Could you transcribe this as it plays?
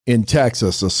In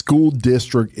Texas, a school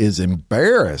district is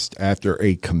embarrassed after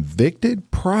a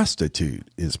convicted prostitute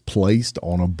is placed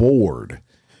on a board.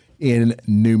 In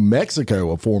New Mexico,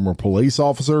 a former police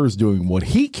officer is doing what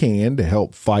he can to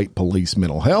help fight police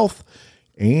mental health.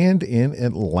 And in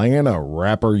Atlanta,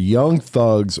 rapper Young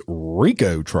Thug's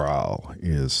RICO trial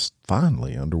is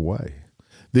finally underway.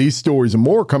 These stories and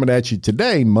more coming at you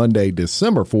today, Monday,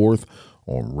 December 4th,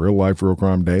 on Real Life Real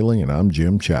Crime Daily, and I'm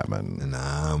Jim Chapman. And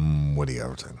I'm Woody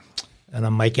Overton. And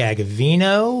I'm Mike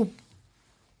Agavino,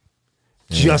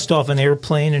 just off an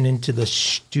airplane and into the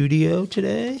studio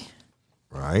today.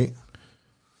 Right.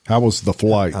 How was the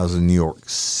flight? I was in New York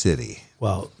City.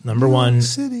 Well, number one,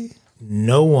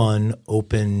 no one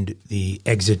opened the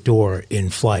exit door in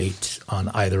flight on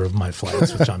either of my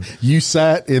flights, which You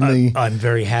sat in I'm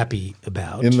very happy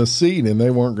about. In the seat, and they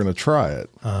weren't going to try it.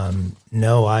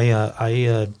 No,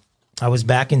 I was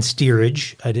back in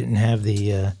steerage. I didn't have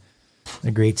the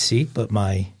great seat, but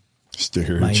my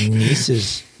niece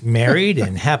is married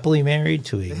and happily married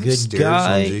to a good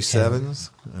guy. On G7s?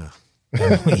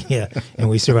 And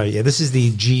we survived. Yeah, this is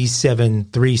the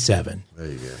G737. There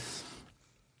you go.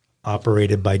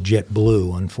 Operated by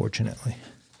JetBlue, unfortunately.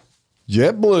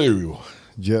 JetBlue.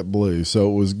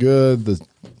 So it was good.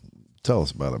 Tell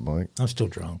us about it, Mike. I'm still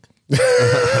drunk.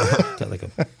 Got like a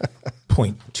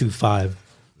 0.25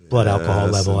 blood alcohol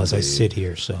level as I sit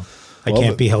here, so I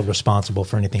can't be held responsible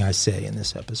for anything I say in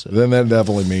this episode. Then that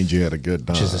definitely means you had a good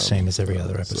time. Which is the same as every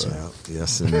other episode.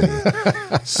 Yes, indeed.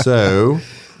 So,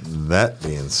 that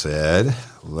being said,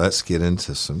 let's get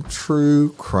into some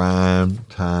true crime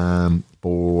time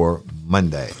for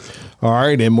Monday. All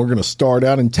right, and we're going to start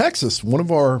out in Texas, one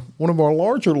of our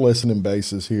larger listening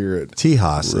bases here at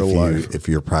Tejas. If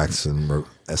you're practicing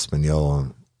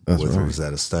Espanol with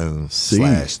Rosetta Stone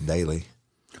 / daily.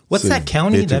 What's that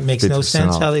county? That makes no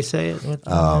sense how they say it.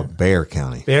 Bexar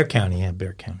County. Bexar County, yeah,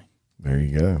 Bexar County. There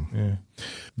you go. Yeah.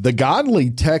 The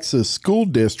Godley, Texas School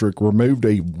District removed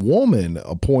a woman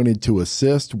appointed to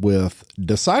assist with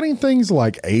deciding things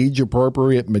like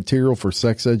age-appropriate material for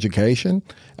sex education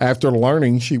after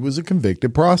learning she was a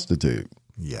convicted prostitute.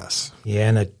 Yes. Yeah,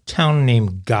 in a town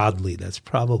named Godley, that's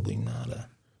probably not a...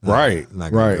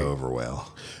 Not going to go over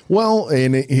well. Well,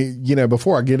 and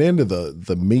before I get into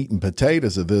the meat and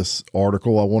potatoes of this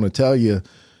article, I want to tell you,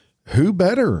 who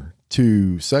better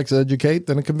to sex educate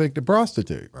than a convicted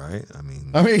prostitute? Right. I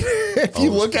mean, if you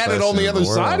look at it on the other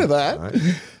side of that, right?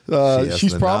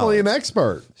 She's probably an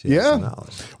expert. She has the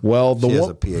knowledge. Well, she has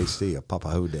a PhD, a Papa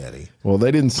Ho Daddy. Well, they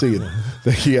didn't see it.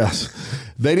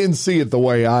 They didn't see it the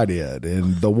way I did.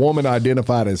 And the woman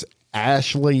identified as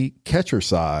Ashley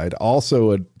Ketcherside,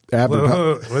 also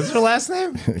what's her last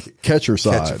name?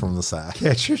 Ketcherside. Catch it from the side.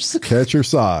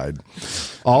 Ketcherside.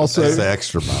 Also, that's the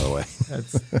extra, by the way.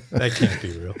 That can't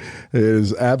be real. It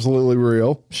is absolutely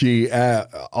real. She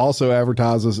also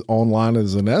advertises online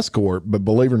as an escort, but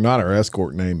believe it or not, her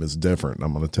escort name is different.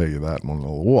 I'm going to tell you that in a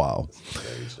little while.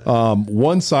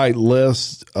 One site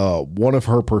lists one of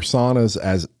her personas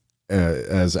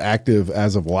as active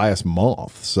as of last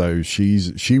month. So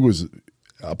she was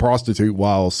a prostitute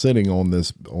while sitting on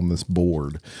this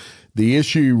board. The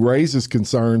issue raises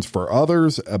concerns for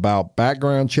others about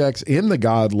background checks in the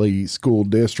Godley School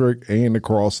District and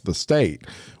across the state.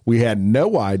 We had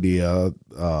no idea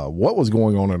what was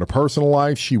going on in her personal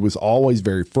life. She was always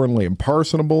very friendly and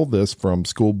personable. This from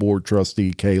school board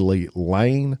trustee Kaylee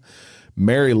Lane.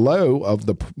 Mary Lowe of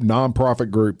the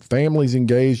nonprofit group Families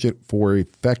Engaged for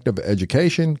Effective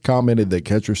Education commented that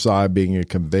Ketcherside, being a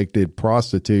convicted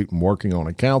prostitute and working on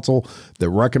a council that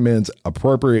recommends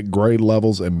appropriate grade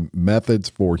levels and methods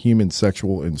for human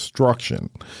sexual instruction.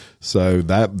 So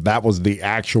that was the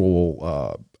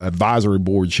actual advisory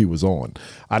board she was on.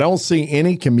 I don't see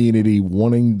any community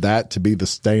wanting that to be the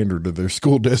standard of their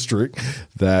school district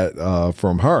that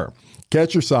from her.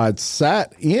 Ketcherside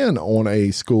sat in on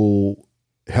a school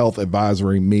health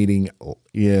advisory meeting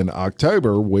in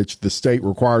October, which the state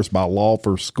requires by law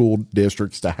for school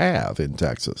districts to have in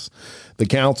Texas. The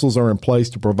councils are in place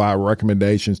to provide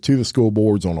recommendations to the school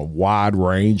boards on a wide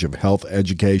range of health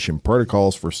education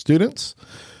protocols for students.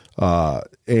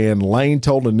 And Lane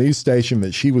told a news station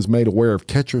that she was made aware of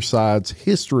Ketcherside's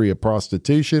history of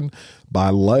prostitution by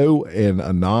Lowe and a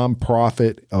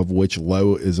nonprofit of which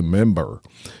Lowe is a member.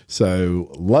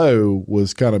 So Lowe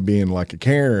was kind of being like a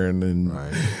Karen. And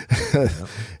right.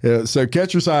 So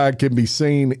Ketcherside can be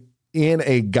seen in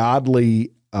a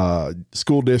Godley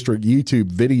school district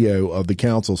YouTube video of the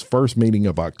council's first meeting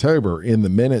of October. In the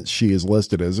minutes, she is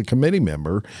listed as a committee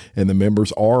member, and the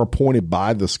members are appointed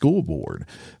by the school board.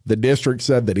 The district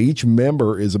said that each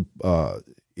member is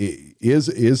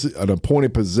is an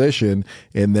appointed position,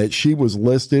 and that she was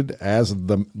listed as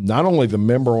not only the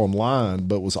member online,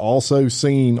 but was also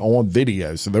seen on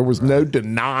video. So there was no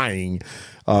denying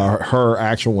her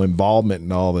actual involvement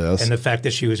in all this. And the fact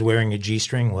that she was wearing a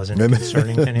G-string wasn't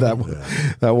concerning to anyone.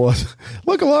 That was.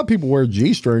 Look, a lot of people wear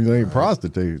G-strings. They ain't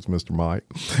prostitutes, Mr. Mike.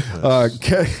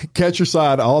 Catcher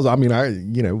side,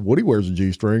 Woody wears a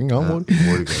G-string.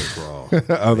 Woody goes raw.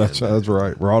 Oh, that's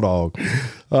right. Raw dog.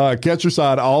 Catcher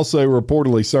side also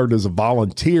reportedly served as a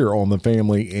volunteer on the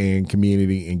Family and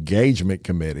Community Engagement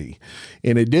Committee.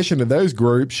 In addition to those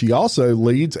groups, she also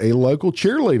leads a local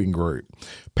cheerleading group.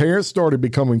 Parents started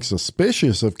becoming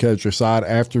suspicious of Catcher-side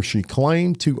after she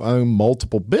claimed to own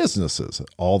multiple businesses,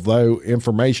 although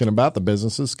information about the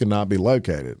businesses could not be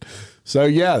located. So,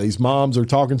 yeah, these moms are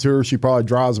talking to her. She probably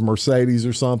drives a Mercedes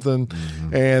or something,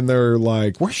 and they're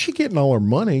like, where's she getting all her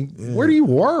money? Yeah. Where do you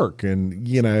work? And,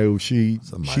 she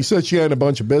said she had a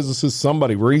bunch of businesses.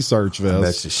 Somebody researched this. I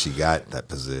bet she got that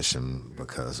position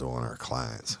because of one of her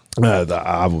clients.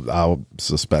 I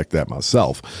suspect that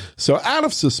myself. So out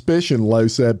of suspicion, Lowe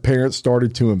said parents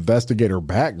started to investigate her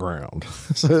background.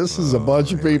 So this is a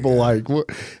bunch of people like,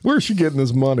 where's she getting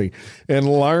this money?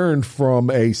 And learned from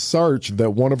a search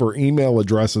that one of her email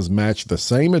addresses matched the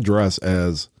same address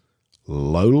as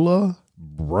Lola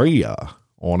Brea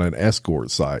on an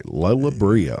escort site. Lola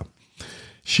Brea.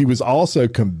 She was also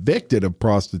convicted of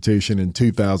prostitution in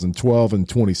 2012 and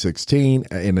 2016,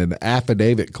 and an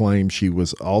affidavit claims she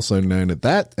was also known at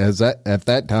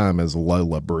that time as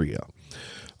Lola Brea.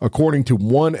 According to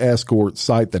one escort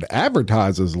site that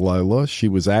advertises Lola, she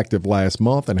was active last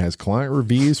month and has client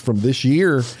reviews from this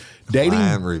year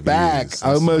dating back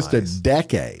almost a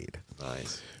decade.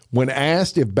 Nice. When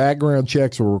asked if background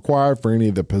checks were required for any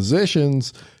of the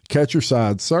positions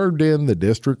Catcher-side served in, the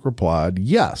district replied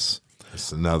yes.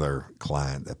 It's another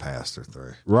client that passed her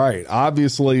through. Right.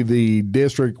 Obviously, the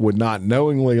district would not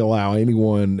knowingly allow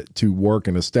anyone to work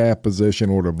in a staff position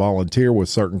or to volunteer with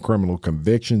certain criminal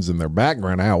convictions in their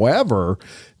background. However,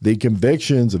 the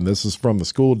convictions, and this is from the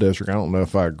school district, I don't know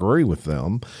if I agree with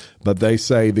them, but they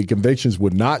say the convictions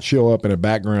would not show up in a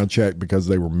background check because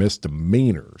they were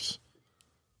misdemeanors.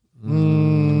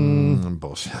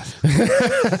 Bullshit.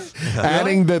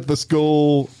 Adding that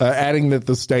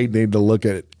the state need to look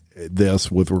at this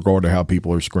with regard to how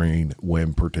people are screened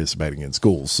when participating in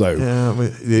schools. So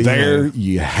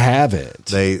you have it.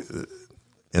 They,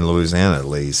 in Louisiana at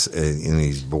least, in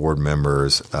these board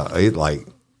members, I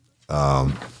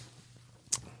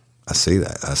see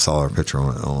that. I saw her picture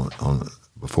on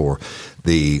before.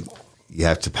 You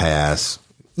have to pass.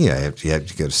 You have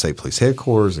to go to state police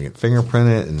headquarters and get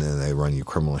fingerprinted, and then they run you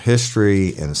criminal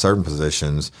history. And in certain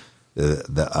positions,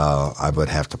 I would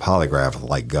have to polygraph with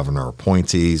like governor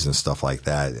appointees and stuff like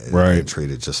that. Right. And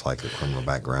treat it just like a criminal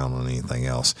background on anything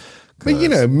else. But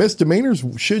misdemeanors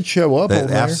should show up.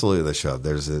 Absolutely, they show up.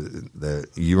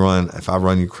 If I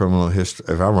run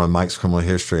Mike's criminal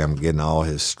history, I'm getting all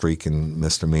his streaking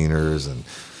misdemeanors and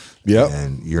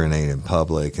urinating in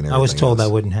public and everything. I was told else.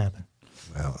 that wouldn't happen.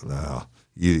 Well, no.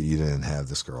 You didn't have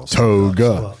this girl's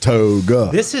toga.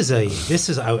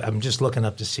 I'm just looking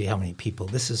up to see how many people.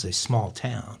 This is a small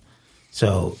town,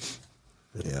 so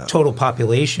the total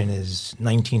population is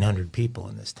 1,900 people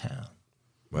in this town.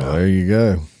 Well, there you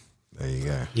go.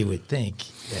 You would think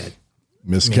that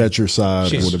Miss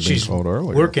Catcher-side would have been called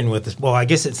earlier. Working with us. Well, I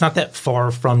guess it's not that far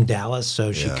from Dallas,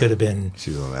 so she could have been.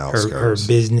 She was on the outskirts.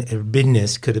 Her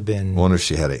business could have been. I wonder if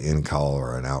she had an in call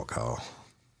or an out call.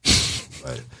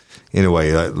 But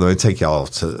anyway, let me take y'all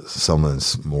to something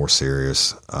that's more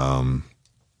serious. Let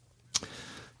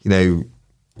me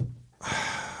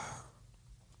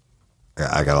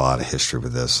I got a lot of history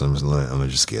with this. I'm going to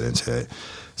just get into it.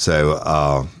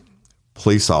 So,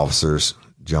 police officers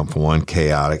jump from one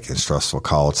chaotic and stressful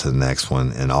call to the next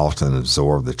one and often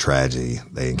absorb the tragedy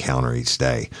they encounter each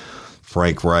day.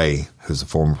 Frank Ray, who's a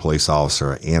former police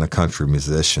officer and a country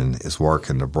musician, is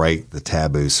working to break the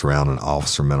taboo surrounding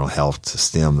officer mental health to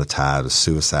stem the tide of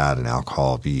suicide and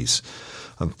alcohol abuse.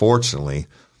 Unfortunately,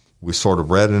 we sort of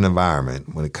read an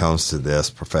environment when it comes to this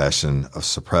profession of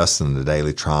suppressing the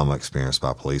daily trauma experienced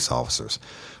by police officers.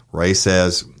 Ray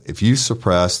says if you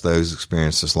suppress those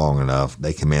experiences long enough,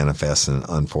 they can manifest in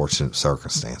unfortunate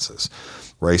circumstances.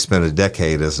 Ray spent a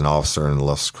decade as an officer in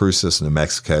Las Cruces, New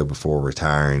Mexico, before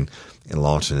retiring and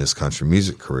launching his country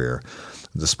music career.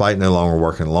 Despite no longer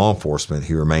working in law enforcement,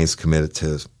 he remains committed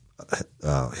to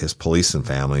his policing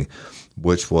family,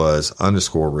 which was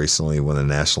underscored recently when the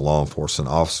National Law Enforcement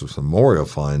Officers Memorial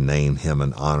Fund named him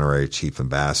an honorary chief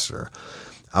ambassador.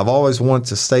 I've always wanted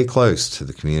to stay close to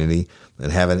the community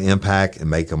and have an impact and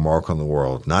make a mark on the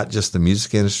world, not just the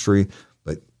music industry,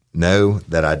 but know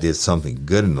that I did something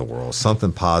good in the world,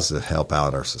 something positive to help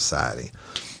out our society.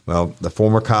 Well, the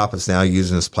former cop is now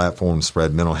using this platform to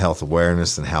spread mental health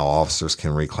awareness and how officers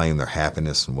can reclaim their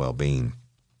happiness and well-being.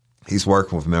 He's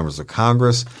working with members of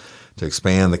Congress to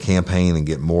expand the campaign and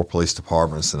get more police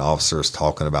departments and officers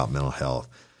talking about mental health.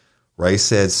 Ray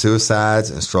said suicides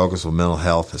and struggles with mental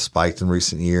health has spiked in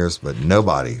recent years, but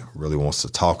nobody really wants to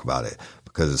talk about it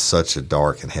because it's such a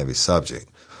dark and heavy subject.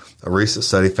 A recent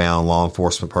study found law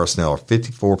enforcement personnel are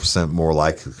 54% more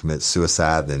likely to commit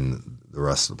suicide than the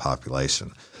rest of the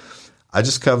population. I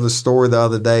just covered a story the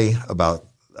other day about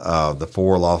the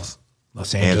 4 Los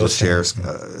Angeles sheriff's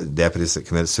deputies that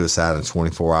committed suicide in a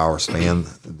 24-hour span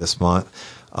this month.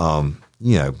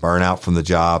 Burnout from the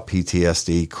job,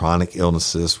 PTSD, chronic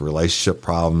illnesses, relationship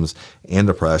problems, and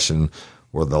depression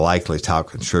were the likely top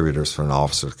contributors for an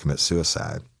officer to commit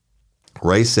suicide.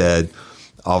 Ray said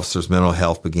officers' mental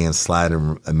health began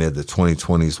sliding amid the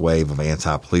 2020s wave of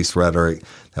anti-police rhetoric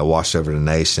that washed over the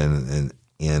nation,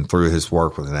 and through his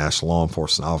work with the National Law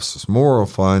Enforcement Officers Memorial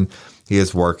Fund, he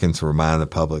is working to remind the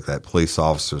public that police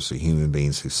officers are human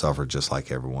beings who suffer just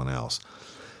like everyone else.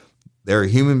 They're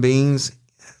human beings,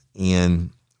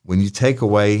 and when you take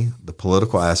away the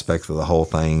political aspect of the whole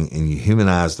thing and you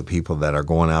humanize the people that are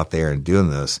going out there and doing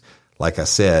this, like I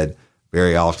said,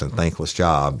 very often thankless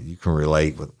job, you can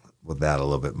relate with that a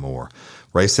little bit more.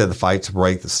 Ray said the fight to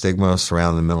break the stigma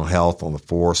surrounding mental health on the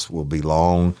force will be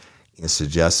long, and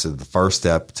suggested the first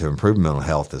step to improve mental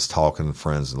health is talking to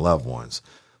friends and loved ones.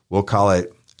 We'll call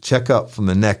it check up from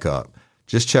the neck up.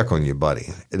 Just check on your buddy.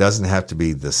 It doesn't have to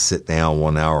be the sit down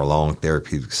 1 hour long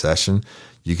therapeutic session.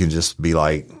 You can just be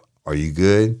like, are you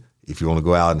good? If you want to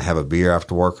go out and have a beer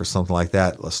after work or something like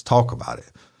that, let's talk about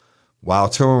it. While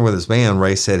touring with his band,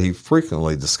 Ray said he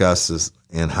frequently discusses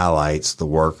and highlights the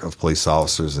work of police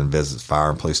officers and visits fire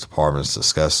and police departments to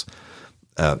discuss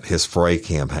his FRAY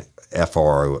campaign,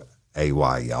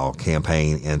 F-R-A-Y, y'all,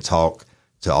 campaign, and talk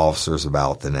to officers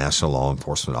about the National Law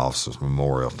Enforcement Officers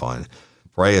Memorial Fund.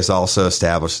 Ray has also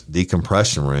established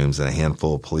decompression rooms in a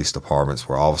handful of police departments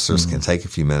where officers can take a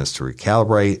few minutes to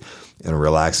recalibrate in a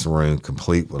relaxing room,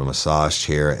 complete with a massage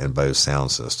chair and Bose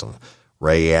sound system.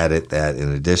 Ray added that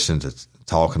in addition to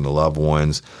talking to loved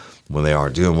ones when they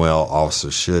aren't doing well,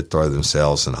 officers should throw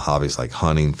themselves into hobbies like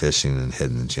hunting, fishing, and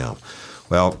hitting the gym.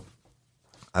 Well,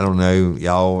 I don't know,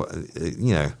 y'all, I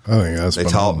think they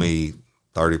taught me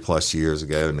 30 plus years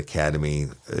ago in the academy,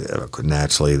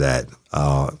 naturally, that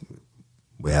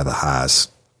we have the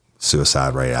highest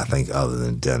suicide rate, I think, other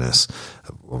than dentists.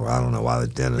 I don't know why the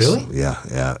dentists. Really?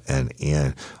 Yeah.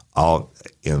 And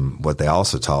what they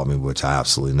also taught me, which I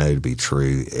absolutely know to be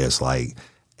true, is like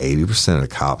 80% of the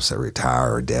cops that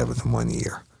retire are dead within 1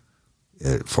 year,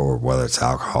 for whether it's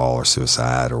alcohol or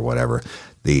suicide or whatever.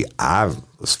 I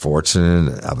was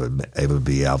fortunate I was able to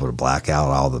be able to black out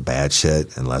all the bad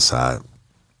shit unless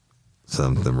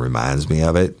something reminds me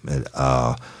of it.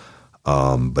 But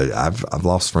I've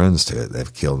lost friends to it.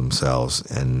 They've killed themselves,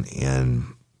 and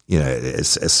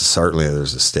it's certainly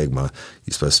there's a stigma.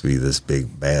 You're supposed to be this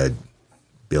big bad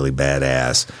Billy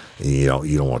badass. And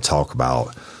you don't want to talk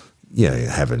about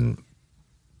having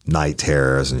night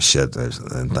terrors and shit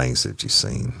and things that you've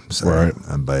seen. So, right.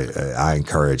 But I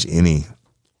encourage any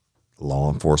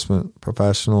law enforcement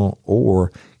professional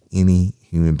or any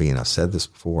human being. I said this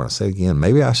before, and I say it again,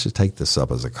 maybe I should take this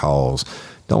up as a cause.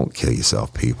 Don't kill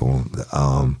yourself, people.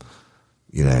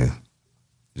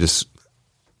 Just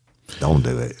don't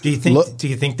do it. Do you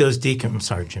think those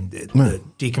the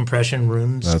decompression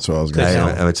rooms? That's what I was going to say.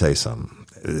 Let me tell you something.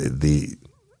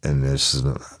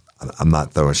 I'm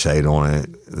not throwing shade on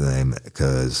it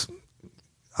because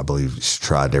I believe you should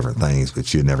try different things,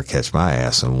 but you'd never catch my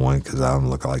ass in one because I don't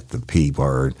look like the P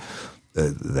word.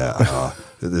 The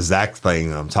exact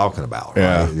thing I'm talking about.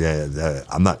 Right? Yeah.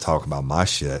 I'm not talking about my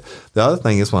shit. The other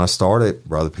thing is when I started,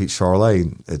 Brother Pete Charlet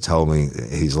had told me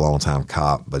he's a longtime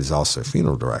cop, but he's also a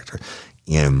funeral director.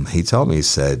 And he told me, he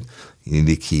said, you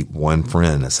need to keep one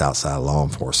friend that's outside law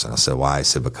enforcement. I said, why? He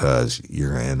said, because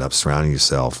you're going to end up surrounding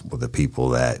yourself with the people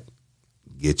that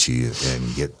get you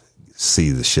and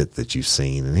see the shit that you've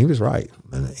seen. And he was right.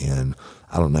 And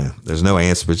I don't know. There's no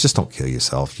answer, but just don't kill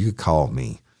yourself. You could call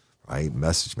me. Right?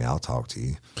 Message me. I'll talk to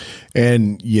you.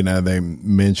 And, they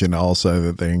mentioned also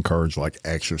that they encourage like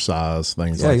exercise,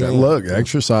 things like that. Look,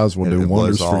 exercise will do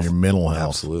wonders for your mental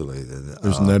health. Absolutely.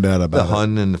 There's no doubt about it. The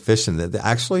hunting and the fishing.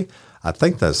 Actually, I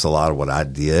think that's a lot of what I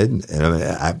did.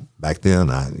 And back then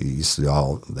I used to do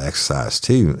all the exercise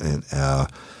too. And,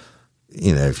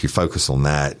 if you focus on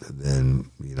that, then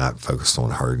you're not focused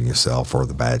on hurting yourself or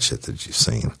the bad shit that you've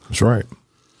seen. That's right.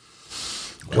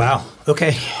 Wow.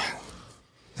 Okay.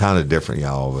 Kind of different,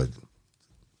 y'all, but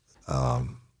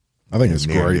I think it's a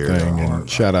great thing, and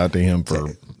shout out to him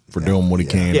for doing what he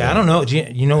can. Yeah, I don't know. Do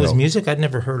you know his music? I'd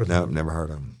never heard of him. No, never heard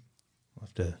of him. I'll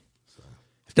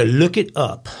have to look it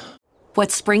up.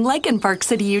 What's spring like in Park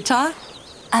City, Utah?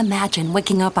 Imagine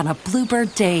waking up on a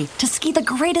bluebird day to ski the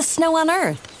greatest snow on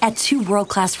Earth at 2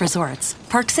 world-class resorts,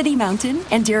 Park City Mountain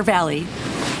and Deer Valley.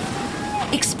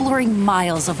 Exploring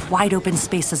miles of wide-open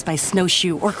spaces by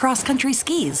snowshoe or cross-country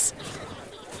skis.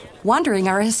 Wandering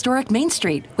our historic Main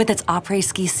Street with its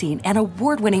après-ski scene and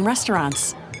award-winning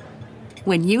restaurants.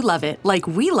 When you love it like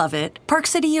we love it, Park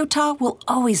City, Utah will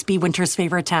always be winter's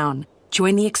favorite town.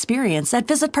 Join the experience at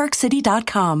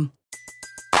visitparkcity.com.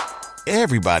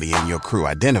 Everybody in your crew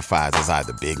identifies as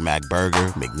either Big Mac Burger,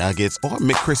 McNuggets, or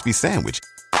McCrispy Sandwich.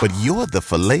 But you're the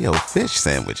Filet-O-Fish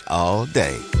Sandwich all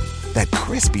day. That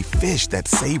crispy fish, that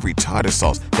savory tartar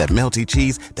sauce, that melty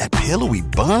cheese, that pillowy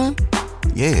bun.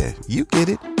 Yeah, you get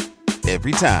it.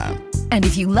 Every time. And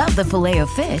if you love the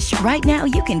Filet-O-Fish, right now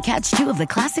you can catch 2 of the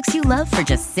classics you love for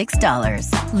just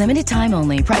 $6. Limited time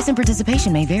only. Price and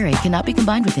participation may vary. Cannot be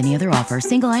combined with any other offer.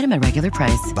 Single item at regular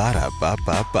price.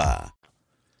 Ba-da-ba-ba-ba.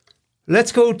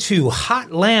 Let's go to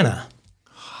Hotlanta.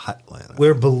 Hotlanta.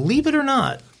 Where, believe it or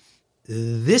not,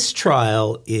 this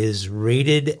trial is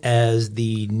rated as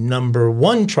the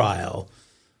 #1 trial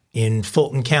in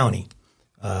Fulton County.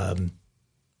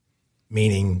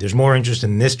 Meaning there's more interest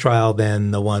in this trial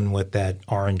than the one with that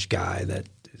orange guy that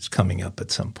is coming up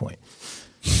at some point.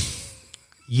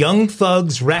 Young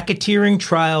Thug's racketeering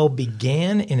trial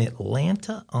began in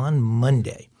Atlanta on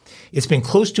Monday. It's been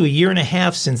close to a year and a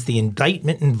half since the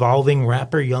indictment involving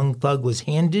rapper Young Thug was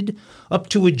handed up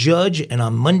to a judge, and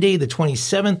on Monday the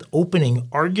 27th, opening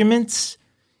arguments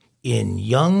in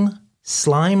Young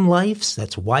Slime Life's,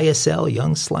 that's YSL,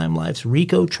 Young Slime Life's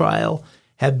RICO trial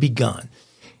have begun.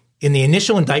 In the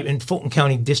initial indictment, Fulton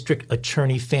County District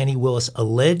Attorney Fannie Willis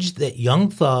alleged that Young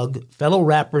Thug, fellow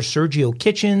rapper Sergio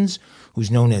Kitchens,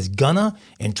 who's known as Gunna,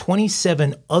 and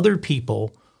 27 other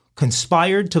people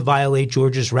conspired to violate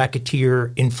Georgia's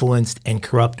Racketeer Influenced and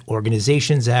Corrupt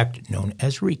Organizations Act, known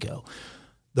as RICO.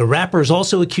 The rapper is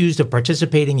also accused of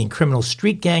participating in criminal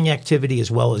street gang activity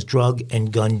as well as drug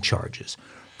and gun charges.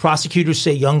 Prosecutors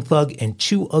say Young Thug and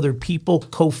 2 other people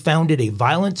co-founded a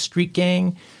violent street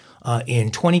gang in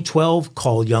 2012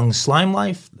 called Young Slime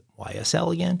Life,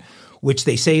 YSL again, which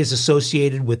they say is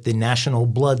associated with the National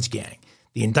Bloods gang.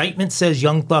 The indictment says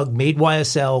Young Thug made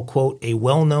YSL, quote, a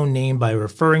well-known name by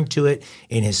referring to it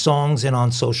in his songs and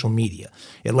on social media.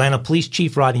 Atlanta Police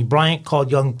Chief Rodney Bryant called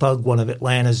Young Thug one of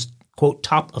Atlanta's, quote,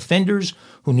 top offenders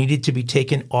who needed to be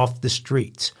taken off the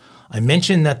streets. I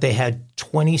mentioned that they had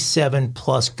 27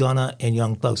 plus Gunna and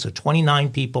Young Thug, so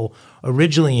 29 people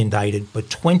originally indicted, but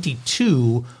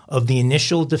 22 of the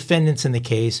initial defendants in the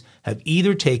case have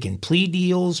either taken plea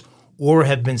deals or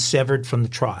have been severed from the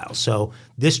trial. So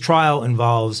this trial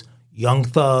involves Young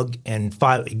Thug and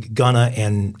Gunna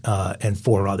and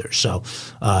 4 others. So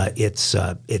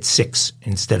it's 6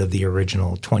 instead of the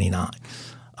original 29.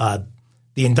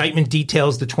 The indictment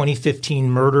details the 2015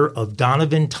 murder of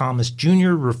Donovan Thomas Jr.,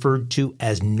 referred to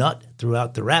as Nut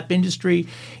throughout the rap industry,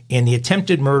 and the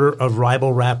attempted murder of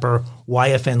rival rapper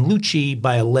YFN Lucci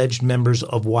by alleged members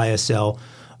of YSL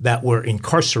that were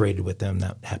incarcerated with them.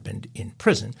 That happened in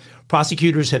prison.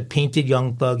 Prosecutors have painted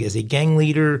Young Thug as a gang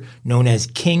leader known as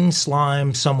King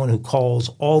Slime, someone who calls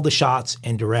all the shots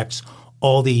and directs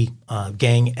all the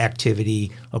gang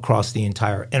activity across the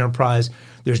entire enterprise.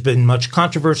 There's been much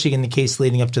controversy in the case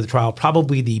leading up to the trial.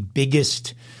 Probably the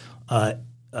biggest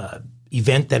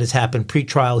event that has happened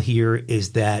pre-trial here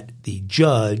is that the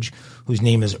judge, whose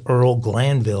name is Earl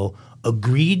Glanville,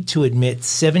 agreed to admit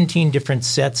 17 different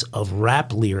sets of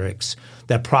rap lyrics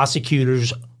that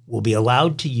prosecutors will be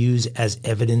allowed to use as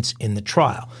evidence in the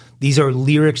trial. These are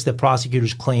lyrics that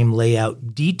prosecutors claim lay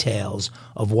out details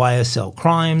of YSL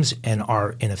crimes and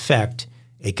are, in effect,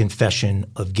 a confession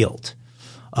of guilt.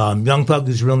 Young Thug,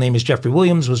 whose real name is Jeffrey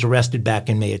Williams, was arrested back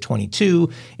in May of 22,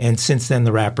 and since then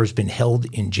the rapper's been held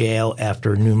in jail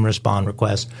after numerous bond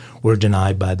requests were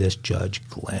denied by this Judge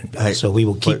Glanville. So we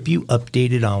will keep you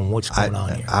updated on what's going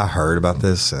on here. I heard about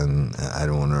this, and I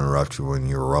don't want to interrupt you when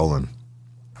you were rolling.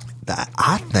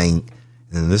 I think,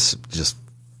 and this just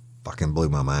fucking blew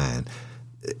my mind,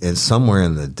 and somewhere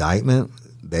in the indictment,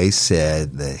 they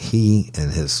said that he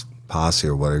and his posse,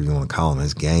 or whatever you want to call him,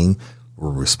 his gang, were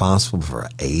responsible for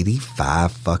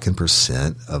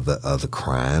 85% of the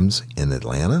crimes in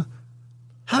Atlanta.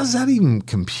 How does that even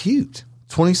compute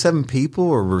 27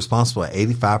 people are responsible at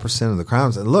 85% of the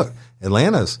crimes. And look,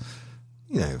 Atlanta's,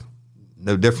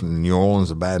 no different than New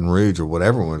Orleans or Baton Rouge or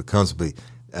whatever when it comes to be.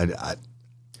 Did I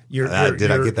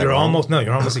get that wrong?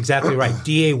 You're almost exactly right.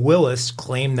 D.A. Willis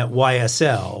claimed that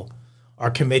YSL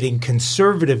are committing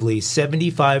conservatively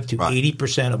 75 to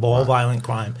 80% of all violent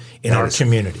crime in our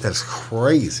community. That's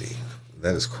crazy.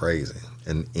 That is crazy.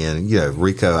 And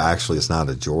RICO actually is not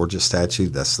a Georgia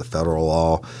statute. That's the federal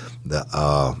law.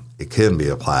 It can be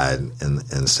applied in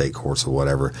the state courts or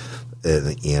whatever.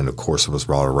 And of course, it was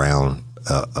brought around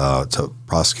to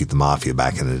prosecute the mafia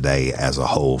back in the day as a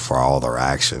whole for all their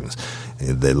actions.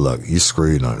 And they look, you're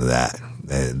screwed under that.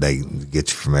 They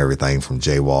get you from everything from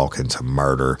jaywalking to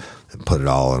murder and put it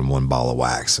all in one ball of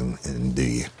wax and do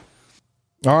you.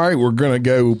 All right, we're going to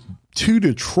go to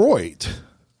Detroit.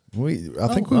 I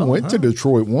think we went to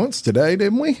Detroit once today,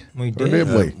 didn't we? We did. Or did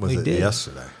we? Was it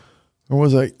yesterday? Or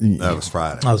was it? No, it was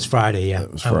Friday. Oh, it was Friday, yeah.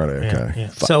 It was Friday, okay. Yeah.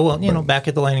 So, back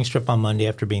at the landing strip on Monday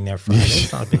after being there Friday.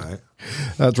 It's not a big...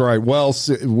 That's right. Well,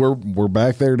 we're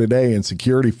back there today, and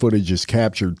security footage has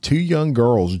captured two young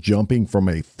girls jumping from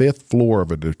a 5th floor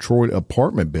of a Detroit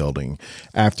apartment building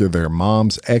after their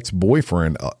mom's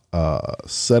ex-boyfriend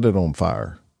set it on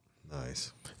fire.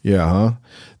 Nice. Yeah, huh?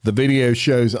 The video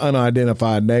shows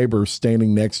unidentified neighbors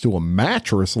standing next to a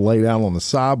mattress laid out on the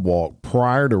sidewalk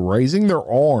prior to raising their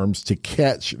arms to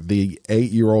catch the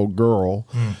 8-year-old girl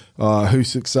who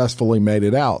successfully made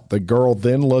it out. The girl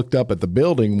then looked up at the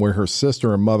building where her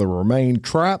sister and mother remained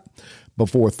trapped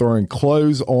before throwing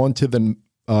clothes onto the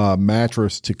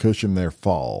mattress to cushion their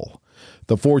fall.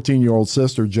 The 14-year-old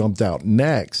sister jumped out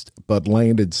next, but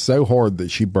landed so hard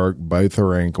that she broke both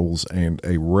her ankles and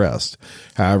a wrist.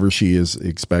 However, she is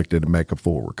expected to make a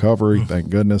full recovery, thank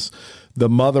goodness. The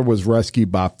mother was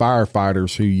rescued by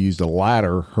firefighters who used a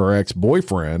ladder. Her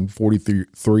ex-boyfriend,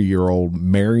 43-year-old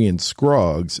Marion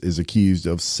Scruggs, is accused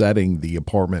of setting the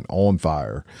apartment on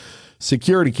fire.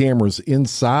 Security cameras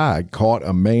inside caught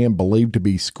a man believed to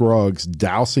be Scruggs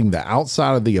dousing the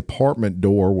outside of the apartment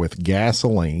door with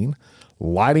gasoline,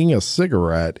 lighting a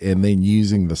cigarette, and then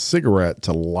using the cigarette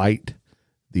to light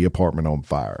the apartment on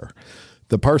fire.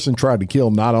 The person tried to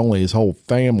kill not only his whole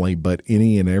family, but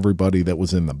any and everybody that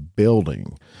was in the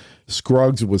building.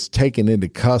 Scruggs was taken into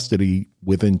custody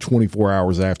within 24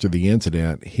 hours after the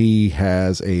incident. He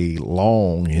has a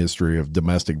long history of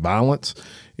domestic violence.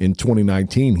 In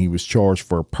 2019, he was charged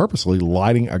for purposely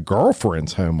lighting a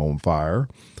girlfriend's home on fire,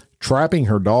 trapping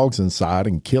her dogs inside,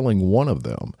 and killing one of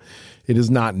them. It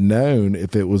is not known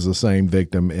if it was the same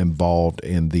victim involved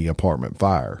in the apartment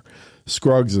fire.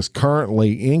 Scruggs is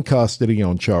currently in custody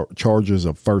on charges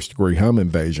of first-degree home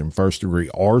invasion, first-degree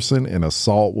arson, and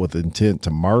assault with intent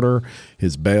to murder.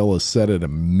 His bail is set at $1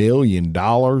 million.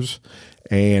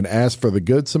 And as for the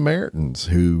Good Samaritans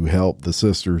who helped the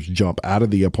sisters jump out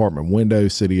of the apartment window,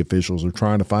 city officials are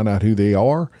trying to find out who they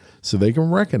are so they can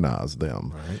recognize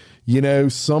them. Right.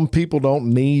 Some people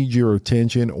don't need your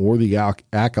attention or the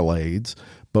accolades,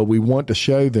 but we want to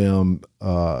show them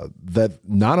that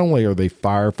not only are they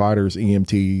firefighters,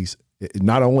 EMTs,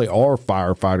 not only are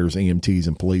firefighters, EMTs,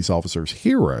 and police officers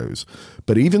heroes,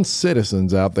 but even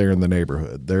citizens out there in the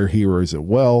neighborhood, they're heroes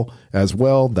as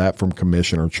well. That from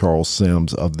Commissioner Charles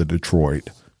Sims of the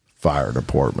Detroit Fire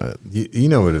Department. You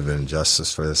know, it would have been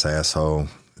justice for this asshole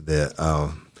that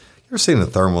you ever seen the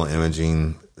thermal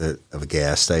imaging of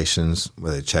gas stations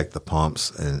where they check the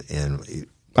pumps and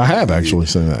I have actually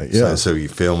seen that. Yeah. So you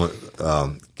film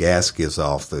it. Gas gives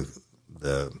off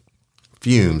the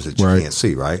fumes that you can't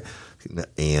see, right?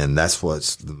 And that's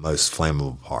what's the most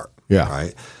flammable part. Yeah.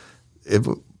 Right. It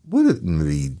wouldn't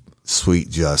be sweet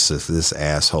justice if this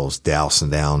asshole's dousing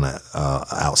down that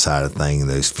outside of thing and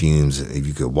those fumes. If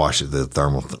you could wash it the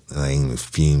thermal thing with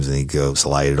fumes and he goes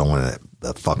light it on and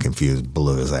the fucking fumes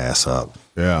blew his ass up.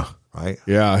 Yeah. Right?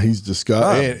 Yeah, he's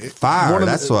disgusting. Fire.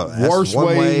 That's worst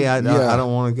one way I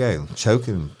don't want to go.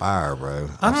 Choking fire, bro.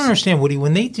 I don't understand, Woody,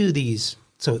 when they do these,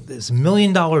 so this $1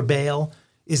 million bail,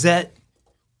 is that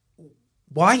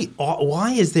why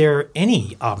is there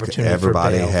any opportunity for bail?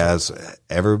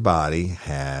 Everybody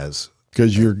has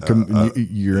because you're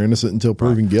innocent until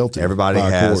proven guilty. Everybody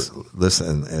has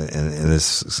listen, and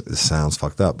this sounds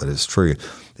fucked up, but it's true.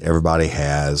 Everybody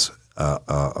has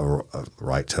a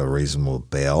right to a reasonable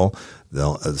bail.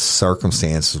 The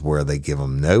circumstances where they give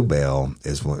them no bail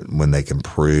is when they can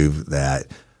prove that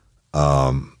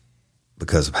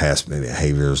because of past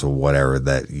behaviors or whatever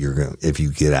that you're going. If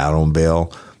you get out on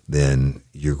bail, then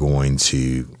you're going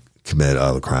to commit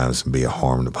other crimes and be a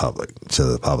harm to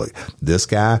the public. This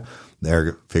guy,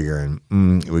 they're figuring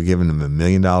we're giving him $1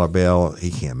 million bail.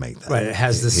 He can't make that. Right. It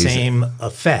has the same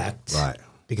effect. Right.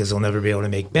 because they'll never be able to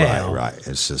make bail. Right.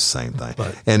 It's just the same thing.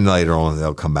 And later on,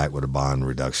 they'll come back with a bond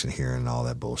reduction hearing and all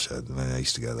that bullshit. I mean, I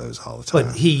used to go to those all the time.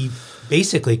 But he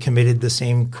basically committed the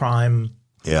same crime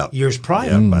years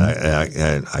prior. Yeah,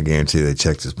 but I guarantee they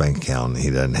checked his bank account and he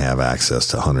doesn't have access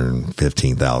to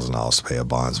 $115,000 to pay a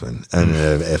bondsman. And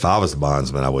if I was the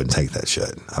bondsman, I wouldn't take that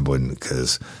shit. I wouldn't,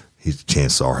 because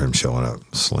chances are him showing up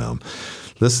slim.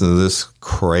 Listen to this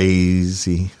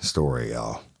crazy story,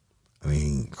 y'all. I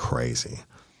mean, crazy.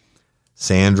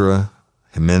 Sandra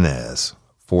Jimenez,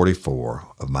 44,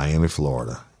 of Miami,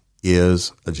 Florida,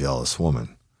 is a jealous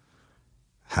woman.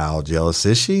 How jealous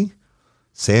is she?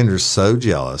 Sandra's so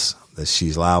jealous that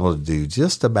she's liable to do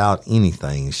just about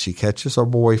anything she catches her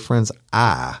boyfriend's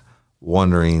eye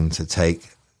wandering to take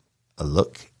a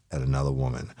look at another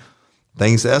woman.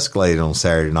 Things escalated on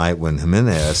Saturday night when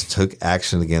Jimenez took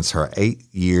action against her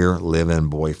 8-year live-in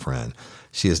boyfriend.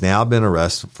 She has now been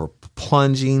arrested for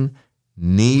plunging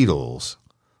needles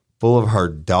full of her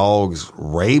dog's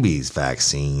rabies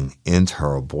vaccine into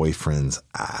her boyfriend's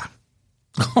eye.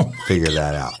 Figure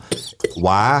that out.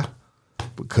 Why?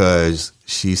 Because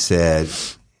she said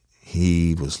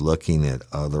he was looking at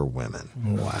other women.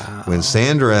 Wow. When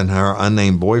Sandra and her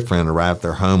unnamed boyfriend arrived at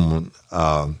their home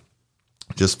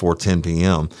just before 10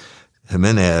 p.m.,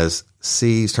 Jimenez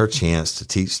seized her chance to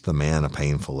teach the man a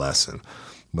painful lesson.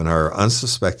 When her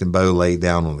unsuspecting beau laid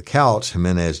down on the couch,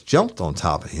 Jimenez jumped on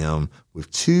top of him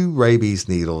with 2 rabies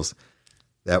needles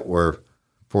that were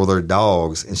for their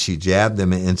dogs, and she jabbed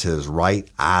them into his right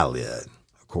eyelid,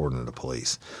 according to the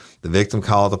police. The victim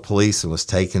called the police and was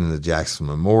taken to Jackson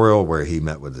Memorial, where he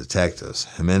met with detectives.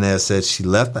 Jimenez said she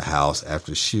left the house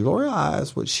after she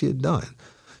realized what she had done.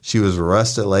 She was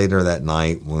arrested later that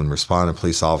night when responding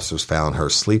police officers found her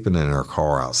sleeping in her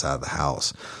car outside the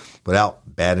house. Without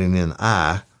batting an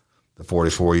eye, the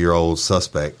 44-year-old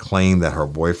suspect claimed that her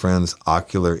boyfriend's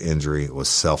ocular injury was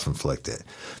self-inflicted.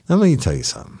 Now, let me tell you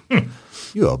something.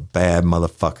 You're a bad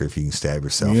motherfucker if you can stab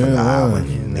yourself in the eye with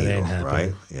a needle,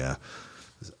 right? Yeah.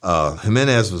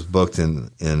 Jimenez was booked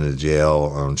in the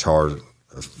jail on charge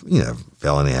of,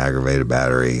 felony aggravated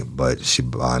battery, but she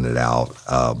bonded out,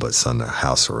 but it's under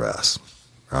house arrest,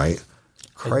 right?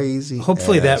 Crazy.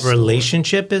 Hopefully that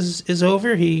relationship is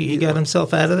over. He got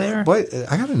himself out of there. But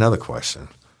I got another question.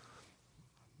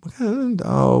 What kind of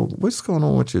dog? What's going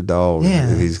on with your dog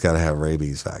if he's got to have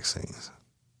rabies vaccines?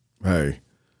 Hey,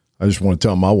 I just want to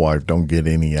tell my wife, don't get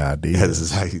any ideas. Yeah, this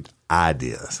is how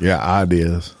ideas. Yeah,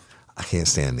 ideas. I can't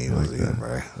stand needles either,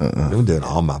 bro. I've been doing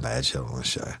all my bad shit on this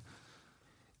show.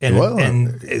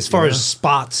 And as far as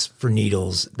spots for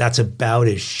needles, that's about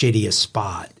as shitty a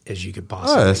spot as you could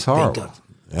possibly think of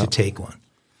to take one.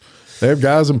 They have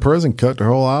guys in prison cut their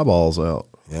whole eyeballs out.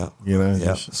 Yeah.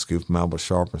 Just scoop them out with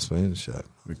sharp and spoon and shit.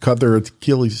 Cut their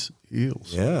Achilles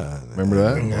heels. Yeah. Remember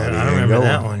that? Yeah, I remember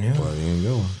that one, yeah. Bloody ain't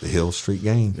going. The Hill Street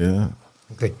Gang. Yeah.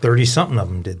 Like 30-something of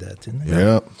them did that, didn't they?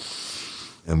 Yeah.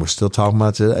 And we're still talking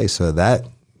about it today, so that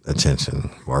attention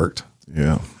worked.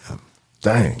 Yeah.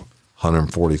 Dang.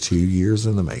 142 years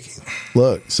in the making.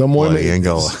 Look, some women. Bloody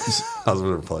Angola. I was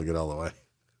going to plug it all the way.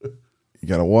 You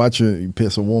got to watch it. You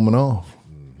piss a woman off.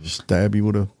 Just stab you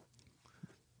with a.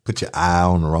 Put your eye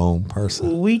on the wrong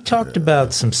person. We talked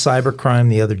about some cybercrime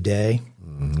the other day,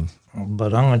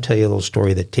 but I'm going to tell you a little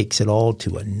story that takes it all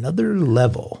to another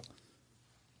level.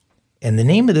 And the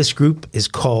name of this group is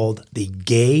called the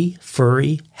Gay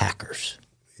Furry Hackers.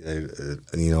 You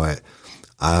know what?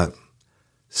 I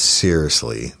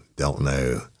seriously don't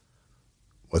know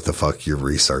what the fuck you're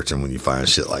researching when you find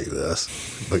shit like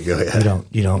this. But go ahead.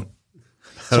 You don't.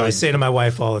 So I say to my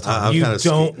wife all the time, you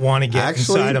don't want to get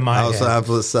inside of my head.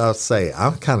 I'll say,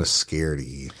 I'm kind of scared of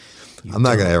you. I'm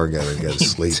not going to ever go to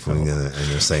sleep when you're in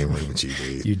the same room with you,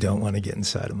 dude. You don't want to get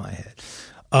inside of my head.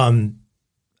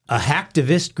 A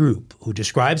hacktivist group who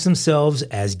describes themselves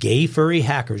as gay furry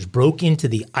hackers broke into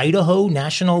the Idaho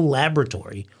National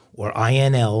Laboratory, or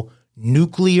INL,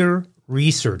 nuclear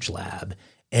research lab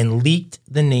and leaked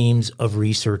the names of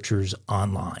researchers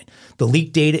online. The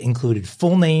leaked data included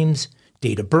full names,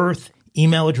 date of birth,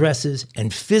 email addresses,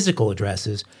 and physical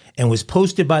addresses, and was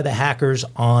posted by the hackers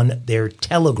on their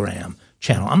Telegram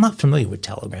channel. I'm not familiar with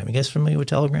Telegram. You guys familiar with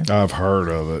Telegram? I've heard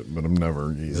of it, but I've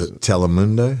never used it.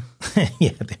 Telemundo?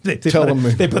 Yeah,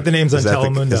 they put the names on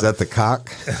Telemundo. Is that the cock?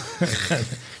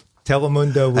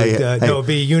 Telemundo would no, it'd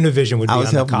be Univision would be on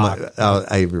the cock.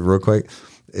 Hey, real quick,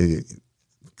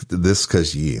 this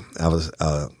because I was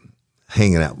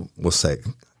hanging out. We'll say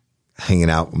hanging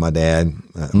out with my dad.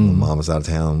 My mom was out of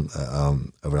town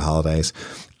over the holidays,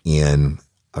 and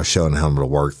I was showing him to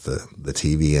work the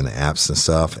TV and the apps and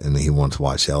stuff, and he wanted to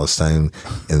watch Yellowstone,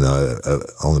 and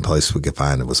the only place we could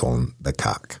find it was on the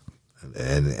cock.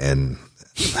 And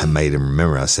I made him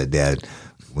remember. I said, Dad,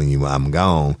 when I'm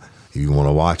gone, if you want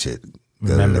to watch it,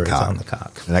 go remember to the cock. It's on the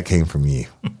cock. And that came from you.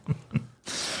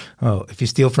 Oh, if you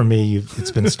steal from me,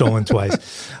 it's been stolen twice.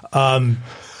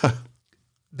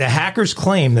 The hackers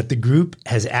claim that the group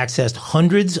has accessed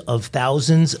hundreds of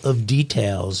thousands of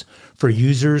details for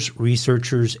users,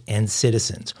 researchers, and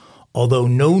citizens. Although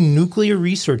no nuclear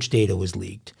research data was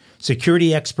leaked,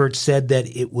 security experts said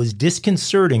that it was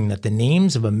disconcerting that the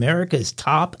names of America's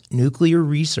top nuclear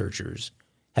researchers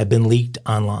had been leaked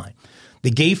online.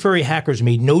 The gay furry hackers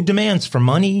made no demands for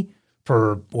money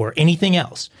or anything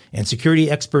else, and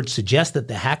security experts suggest that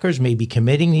the hackers may be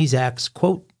committing these acts,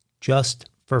 quote, just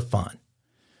for fun.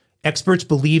 Experts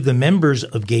believe the members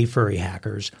of gay furry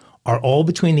hackers are all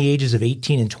between the ages of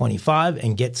 18 and 25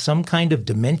 and get some kind of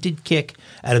demented kick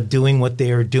out of doing what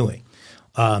they are doing.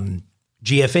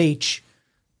 GFH,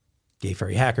 gay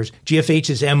furry hackers,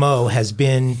 GFH's MO has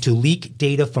been to leak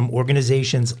data from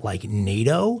organizations like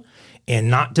NATO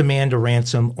and not demand a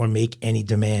ransom or make any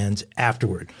demands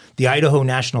afterward. The Idaho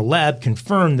National Lab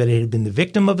confirmed that it had been the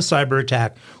victim of a cyber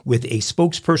attack, with a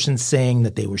spokesperson saying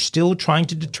that they were still trying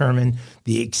to determine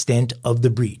the extent of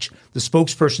the breach. The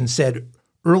spokesperson said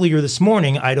earlier this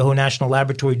morning, Idaho National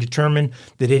Laboratory determined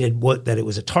that it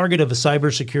was a target of a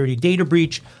cybersecurity data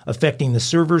breach affecting the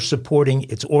servers supporting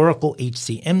its Oracle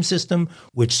HCM system,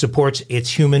 which supports its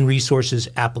human resources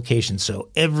application. So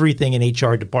everything an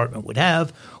HR department would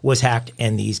have was hacked,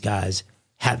 and these guys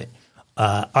have it.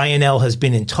 INL has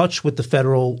been in touch with the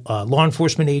federal law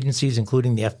enforcement agencies,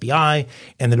 including the FBI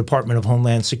and the Department of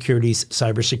Homeland Security's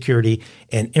Cybersecurity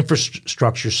and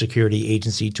Infrastructure Security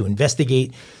Agency, to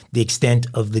investigate the extent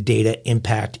of the data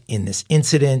impact in this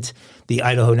incident. The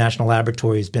Idaho National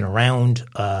Laboratory has been around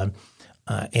and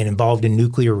involved in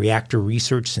nuclear reactor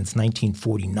research since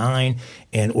 1949,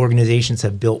 and organizations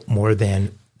built more than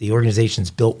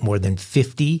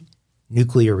 50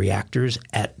 nuclear reactors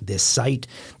at this site.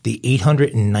 The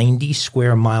 890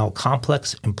 square mile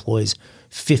complex employs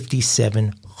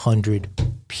 5,700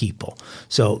 people.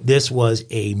 So this was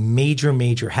a major,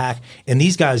 major hack. And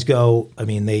these guys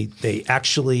they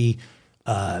actually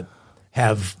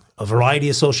have a variety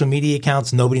of social media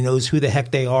accounts. Nobody knows who the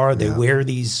heck they are. They wear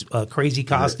these crazy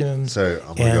costumes, so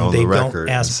I'm and go on they the record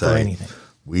don't ask for anything.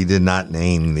 We did not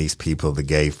name these people the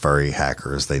gay furry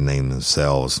hackers. They named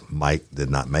themselves. Mike did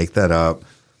not make that up.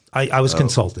 I was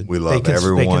consulted. We love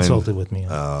everyone. They consulted with me.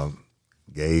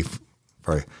 Gay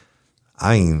furry.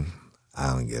 I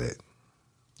don't get it.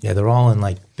 Yeah, they're all in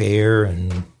like bear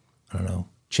and, I don't know,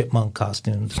 chipmunk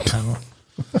costumes.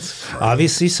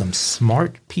 Obviously some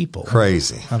smart people.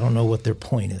 Crazy. I don't know what their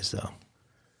point is, though.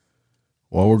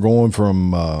 Well, we're going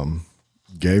from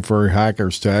gay furry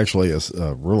hackers to actually a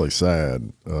really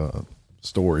sad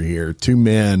story here. 2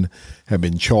 men have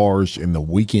been charged in the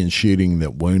weekend shooting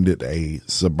that wounded a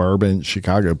suburban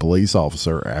Chicago police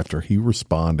officer after he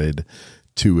responded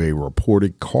to a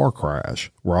reported car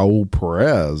crash. Raul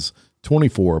Perez,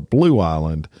 24, of Blue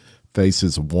Island,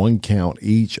 faces 1 count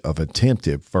each of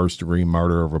attempted first-degree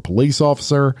murder of a police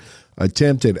officer,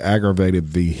 attempted aggravated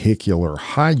vehicular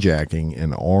hijacking,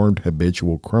 and armed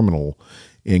habitual criminal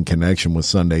in connection with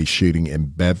Sunday's shooting in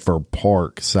Bedford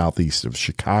Park, southeast of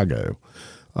Chicago.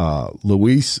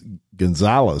 Luis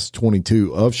Gonzalez,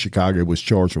 22, of Chicago, was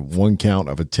charged with 1 count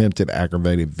of attempted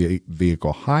aggravated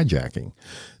vehicle hijacking.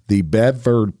 The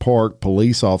Bedford Park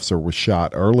police officer was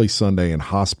shot early Sunday and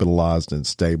hospitalized in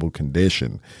stable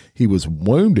condition. He was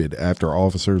wounded after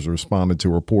officers responded to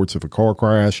reports of a car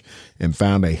crash and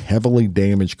found a heavily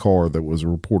damaged car that was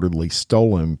reportedly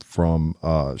stolen from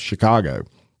Chicago.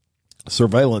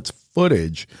 Surveillance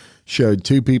footage showed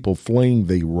 2 people fleeing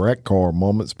the wrecked car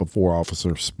moments before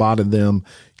officers spotted them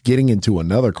getting into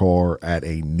another car at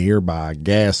a nearby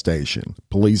gas station.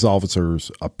 Police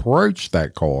officers approached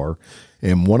that car,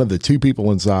 and one of the 2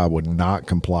 people inside would not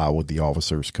comply with the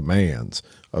officer's commands.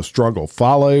 A struggle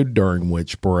followed, during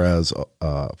which Perez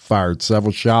fired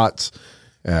several shots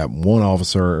at one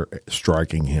officer,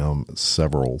 striking him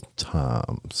several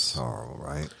times. Horrible,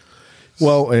 right?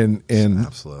 Well, and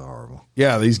absolutely horrible.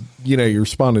 Yeah, these, you're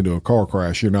responding to a car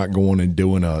crash. You're not going and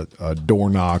doing a door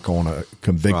knock on a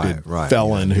convicted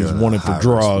felon who's wanted for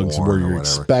drugs where you're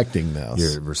expecting this.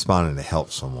 You're responding to help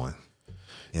someone.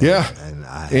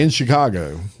 In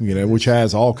Chicago, which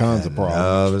has all kinds of problems.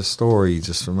 Another story you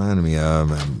just reminded me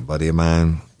of. A buddy of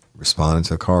mine responded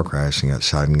to a car crash and got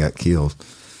shot and got killed.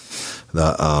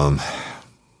 I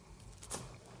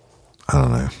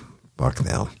don't know. Fuck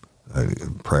them.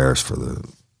 Prayers for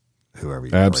whoever.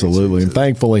 Absolutely, and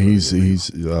thankfully he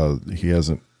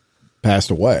hasn't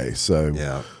passed away.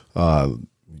 So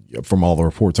from all the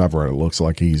reports I've read, it looks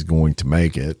like he's going to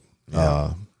make it.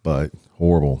 Yeah. But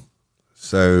horrible.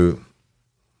 So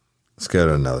let's go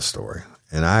to another story.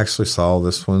 And I actually saw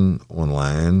this one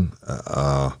online.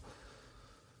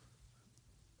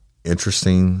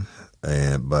 Interesting.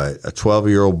 But a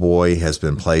 12-year-old boy has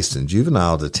been placed in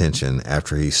juvenile detention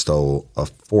after he stole a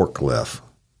forklift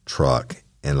truck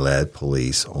and led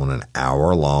police on an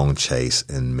hour-long chase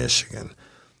in Michigan.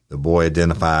 The boy,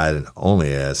 identified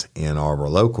only as Ann Arbor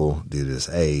local due to his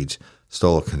age,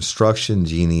 stole a Construction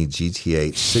Genie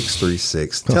GTH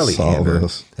 636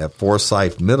 telehandler at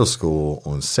Forsyth Middle School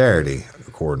on Saturday,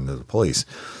 according to the police.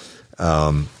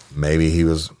 Maybe he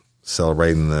was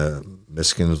celebrating the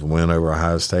Michigan's win over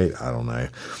Ohio State. I don't know.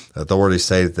 Authorities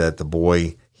stated that the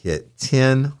boy hit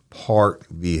 10 parked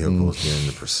vehicles during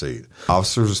the pursuit.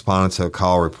 Officers responded to a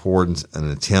call reporting an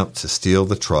attempt to steal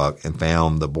the truck and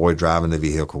found the boy driving the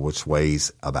vehicle, which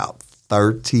weighs about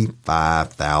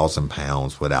 35,000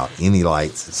 pounds, without any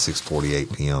lights at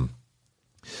 6:48 p.m.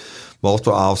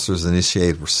 Multiple officers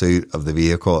initiated pursuit of the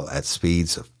vehicle at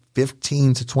speeds of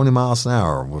 15 to 20 miles an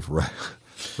hour with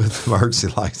emergency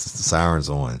lights and sirens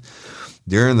on.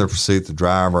 During the pursuit, the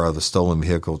driver of the stolen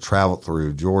vehicle traveled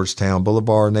through Georgetown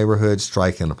Boulevard neighborhood,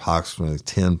 striking approximately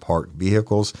 10 parked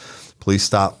vehicles. Police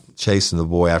stopped chasing the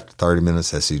boy after 30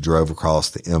 minutes as he drove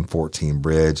across the M14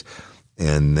 bridge,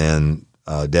 and then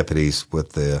deputies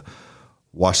with the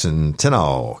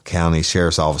Washtenaw County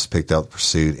Sheriff's Office picked up the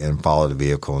pursuit and followed the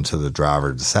vehicle until the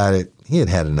driver decided he had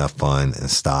had enough fun and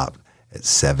stopped at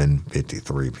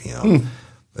 7:53 p.m.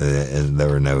 And there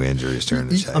were no injuries during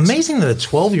the chase. Amazing that a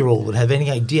 12-year-old would have any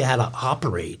idea how to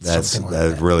operate something like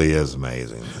that. That really is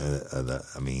amazing.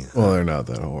 Well, they're not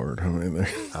that hard. I mean,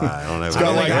 I don't know. It's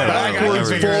got like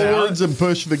backwards, forwards, and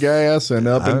push the gas and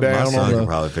up and down. My son can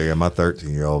probably figure it. My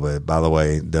 13-year-old. But by the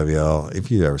way, WL, if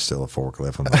you ever steal a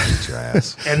forklift, I'm going to beat your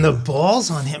ass. And the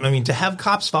balls on him. I mean, to have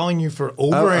cops following you for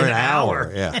over an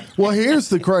hour. Yeah. Well, here's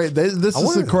the crazy. This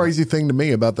is the crazy thing to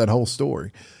me about that whole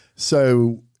story.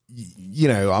 So, you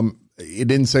know, it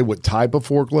didn't say what type of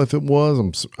forklift it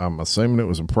was. I'm assuming it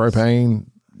was a propane.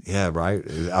 Yeah, right.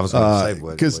 I was going to say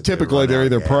because typically they're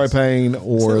either propane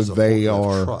or they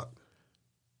are truck.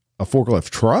 A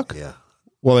forklift truck. Yeah.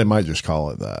 Well, they might just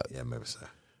call it that. Yeah, maybe so.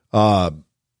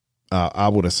 I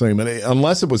would assume,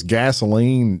 unless it was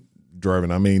gasoline driven.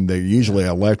 I mean, they're usually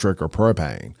electric or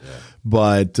propane. Yeah.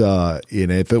 But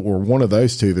if it were one of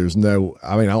those two,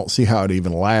 I don't see how it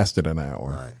even lasted an hour.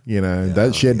 Right. You know,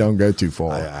 that shit don't go too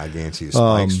far. I guarantee you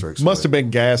spike strips. Must have been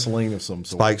gasoline of some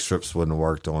sort. Spike strips wouldn't have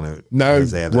worked on it. No,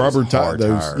 rubber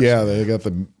tires. Yeah, they got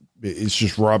it's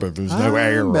just rubber. There's no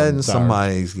air. I bet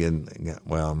somebody's getting,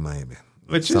 well, maybe.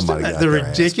 But just the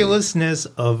ridiculousness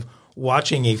of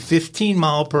watching a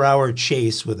 15-mile-per-hour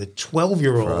chase with a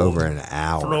 12-year-old for over an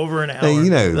hour. Now, you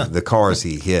know, the cars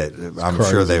he hit, I'm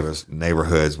sure there was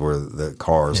neighborhoods where the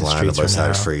cars lined up both sides of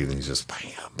the street, and he's just bam,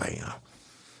 bam.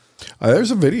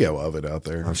 There's a video of it out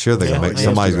there. I'm sure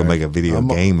somebody's going to make a video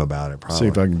game about it, probably. See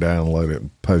if I can download it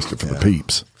and post it for the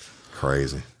peeps.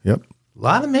 Crazy. Yep. A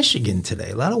lot of Michigan today.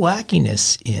 A lot of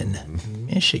wackiness in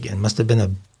Michigan. Must have been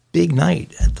a big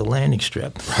night at the landing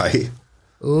strip. Right.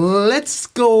 Let's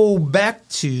go back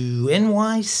to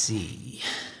NYC.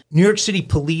 New York City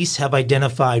police have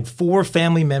identified 4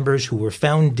 family members who were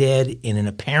found dead in an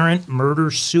apparent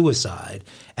murder-suicide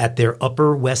at their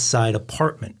Upper West Side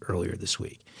apartment earlier this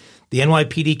week. The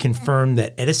NYPD confirmed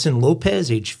that Edison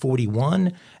Lopez, age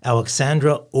 41,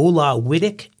 Alexandra Ola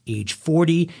Wittick, age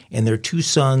 40, and their 2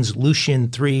 sons, Lucian,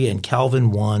 3, and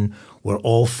Calvin, 1, were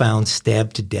all found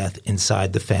stabbed to death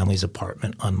inside the family's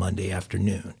apartment on Monday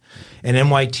afternoon. An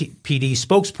NYPD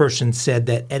spokesperson said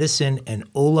that Edison and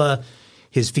Ola,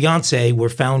 his fiancée, were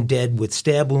found dead with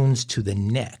stab wounds to the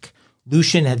neck.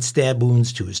 Lucian had stab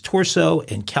wounds to his torso,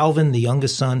 and Calvin, the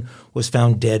youngest son, was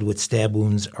found dead with stab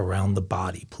wounds around the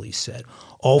body, police said.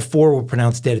 All 4 were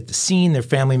pronounced dead at the scene. Their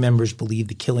family members believe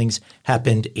the killings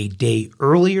happened a day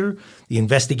earlier. The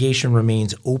investigation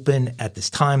remains open at this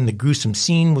time. The gruesome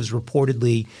scene was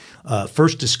reportedly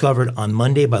first discovered on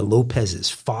Monday by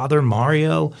Lopez's father,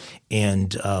 Mario,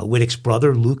 and Wittick's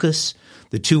brother, Lucas.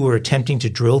 The 2 were attempting to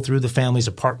drill through the family's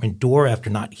apartment door after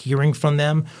not hearing from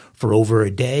them for over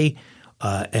a day.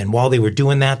 And while they were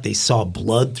doing that, they saw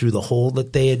blood through the hole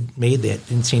that they had made. They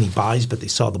didn't see any bodies, but they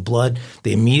saw the blood.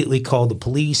 They immediately called the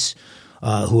police,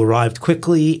 who arrived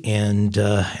quickly and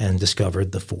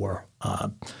discovered the 4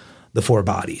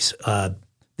 bodies.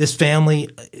 This family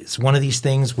is one of these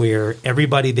things where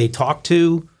everybody they talk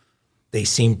to They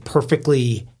seemed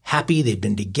perfectly happy. They'd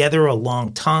been together a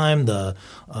long time. The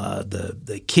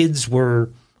kids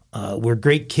were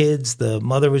great kids. The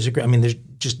mother was there's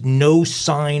just no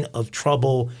sign of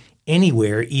trouble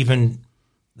anywhere. Even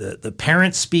the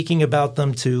parents speaking about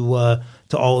them to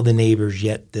all of the neighbors.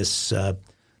 Yet this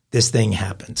thing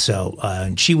happened. So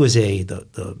and she was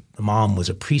the mom was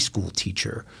a preschool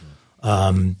teacher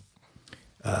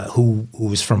who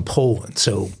was from Poland.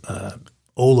 So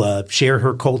Ola shared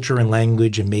her culture and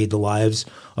language and made the lives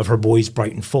of her boys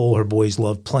bright and full. Her boys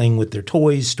loved playing with their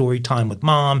toys, story time with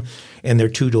mom, and their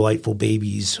 2 delightful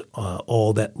babies,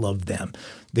 all that loved them.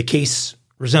 The case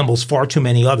resembles far too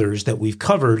many others that we've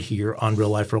covered here on Real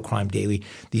Life Real Crime Daily.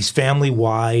 These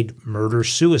family-wide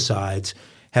murder-suicides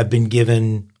have been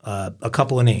given a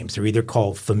couple of names. They're either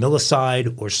called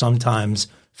familicide or sometimes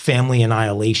family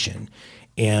annihilation.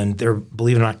 And they're,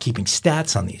 believe it or not, keeping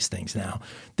stats on these things now.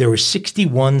 There were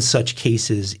 61 such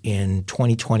cases in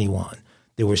 2021.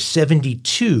 There were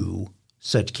 72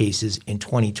 such cases in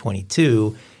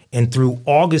 2022. And through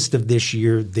August of this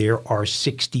year, there are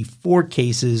 64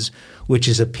 cases, which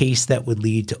is a pace that would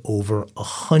lead to over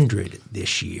 100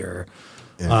 this year.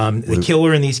 Yeah. The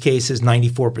killer in these cases,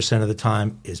 94% of the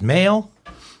time, is male.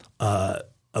 A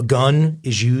gun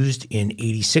is used in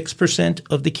 86%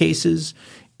 of the cases.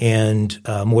 And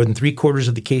more than 3/4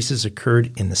 of the cases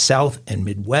occurred in the South and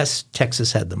Midwest.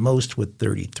 Texas had the most with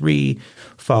 33,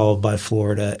 followed by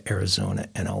Florida, Arizona,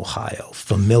 and Ohio.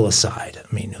 Familicide.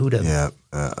 I mean, who doesn't? Yeah,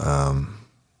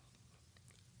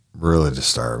 really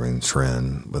disturbing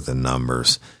trend with the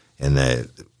numbers. And the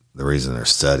reason they're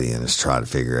studying is try to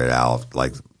figure it out,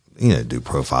 do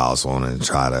profiles on it and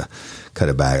try to cut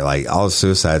it back. Like all the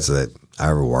suicides that I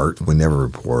ever worked, we never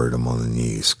reported them on the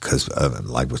news because,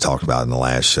 like we talked about in the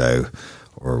last show,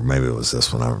 or maybe it was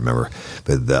this one, I don't remember.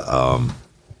 But the,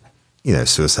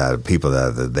 suicide of people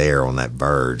that are there on that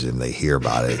verge and they hear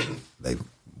about it,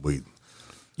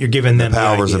 you're giving them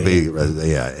powers of be,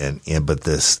 but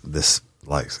this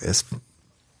it's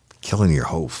killing your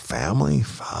whole family.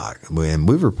 Fuck, and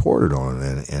we've reported on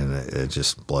it, and it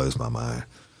just blows my mind.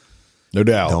 No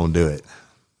doubt, don't do it.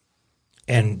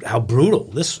 And how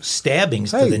brutal. This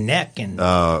stabbings to the neck. And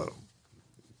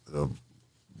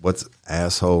what's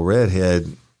asshole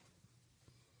redhead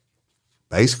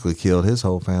basically killed his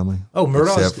whole family. Oh,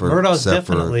 Murdaugh's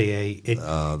definitely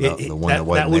the one that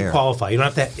wasn't there. Would qualify. You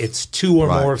don't have to. It's 2 or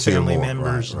more family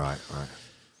members. Right.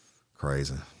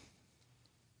 Crazy.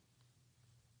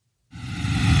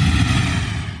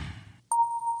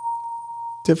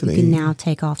 Tiffany, you can now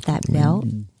take off that belt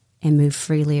and move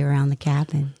freely around the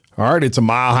cabin. All right, it's a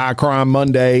Mile High Crime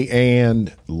Monday,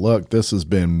 and look, this has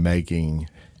been making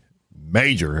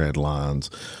major headlines.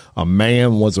 A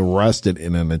man was arrested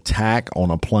in an attack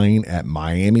on a plane at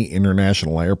Miami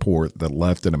International Airport that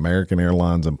left an American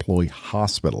Airlines employee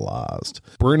hospitalized.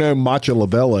 Bruno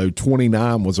Machiavello,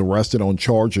 29, was arrested on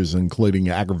charges including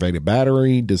aggravated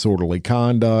battery, disorderly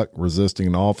conduct, resisting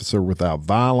an officer without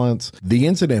violence. The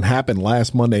incident happened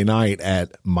last Monday night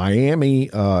at Miami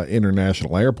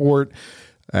International Airport,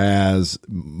 as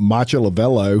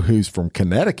Machiavello, who's from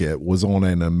Connecticut, was on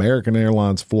an American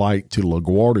Airlines flight to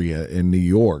LaGuardia in New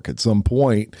York. At some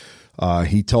point,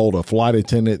 he told a flight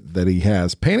attendant that he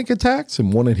has panic attacks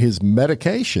and wanted his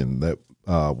medication that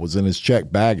was in his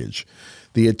checked baggage.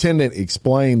 The attendant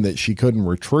explained that she couldn't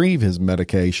retrieve his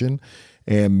medication,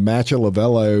 and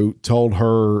Machiavello told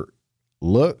her,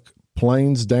 "Look,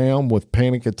 planes down with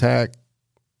panic attack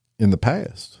in the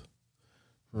past."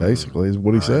 Basically, is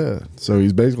what he said. So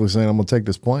he's basically saying, I'm going to take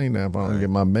this plane now if I don't get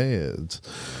my meds.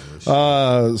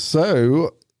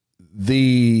 So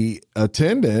the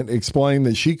attendant explained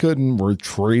that she couldn't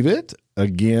retrieve it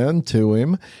again to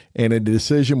him, and a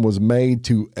decision was made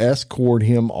to escort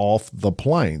him off the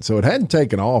plane. So it hadn't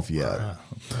taken off yet.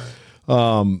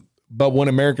 But when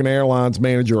American Airlines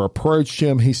manager approached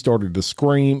him, he started to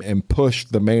scream and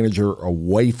pushed the manager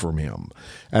away from him.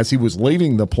 As he was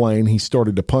leaving the plane, he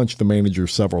started to punch the manager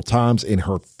several times in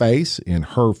her face,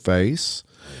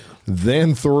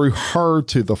 then threw her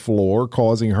to the floor,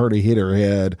 causing her to hit her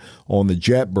head on the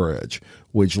jet bridge,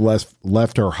 which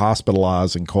left her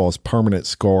hospitalized and caused permanent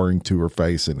scarring to her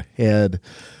face and head.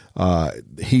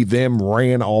 He then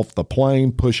ran off the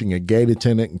plane, pushing a gate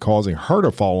attendant and causing her to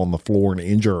fall on the floor and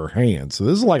injure her hand. So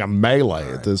this is like a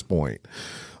melee at this point.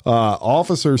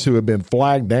 Officers who had been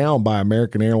flagged down by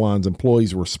American Airlines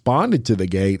employees responded to the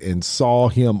gate and saw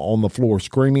him on the floor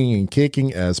screaming and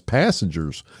kicking as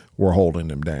passengers were holding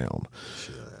him down.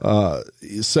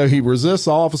 So he resists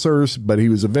officers, but he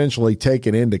was eventually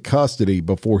taken into custody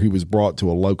before he was brought to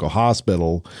a local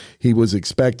hospital. He was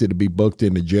expected to be booked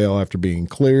into jail after being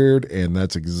cleared, and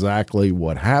that's exactly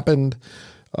what happened.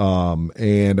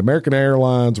 And American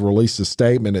Airlines released a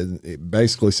statement. It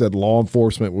basically said law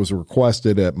enforcement was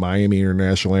requested at Miami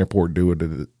International Airport due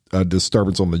to a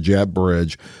disturbance on the jet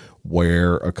bridge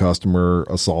where a customer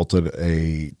assaulted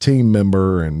a team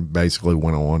member, and basically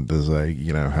went on to say,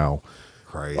 you know, how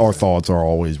crazy our thoughts are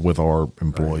always with our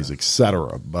employees,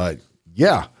 etc. But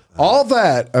yeah, all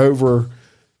that over,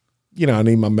 you know, I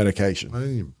need my medication. Why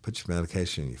don't you put your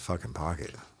medication in your fucking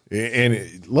pocket?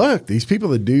 And look, these people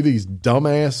that do these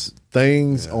dumbass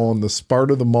things on the spur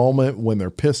of the moment when they're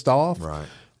pissed off, right?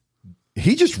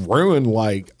 He just ruined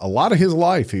like a lot of his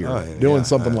life here doing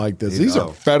something like this. These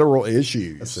are federal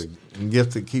issues. That's a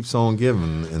gift that keeps on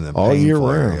giving in the all year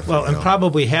round. Well, and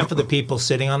probably half of the people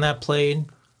sitting on that plane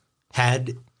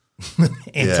had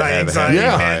anti-anxiety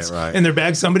meds in their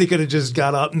bag. Somebody could have just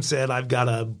got up and said, "I've got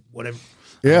a whatever."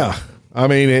 Yeah, I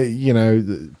mean, you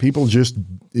know, people just,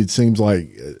 it seems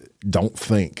like, don't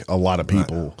think, a lot of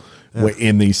people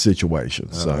in these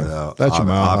situations. So that's your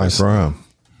mile high crime.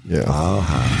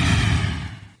 Yeah.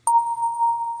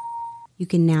 You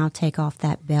can now take off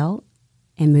that belt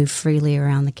and move freely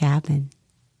around the cabin.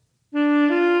 Oh,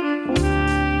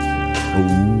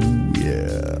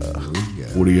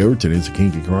 yeah. Woody Overton, it's a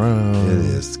kinky crime. It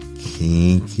is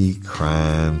kinky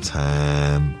crime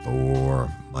time for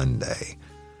Monday.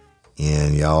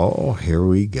 And y'all, here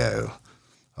we go.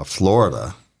 A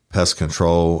Florida pest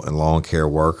control and lawn care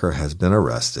worker has been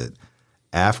arrested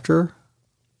after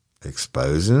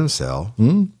exposing himself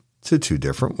to two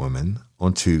different women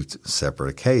on two separate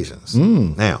occasions.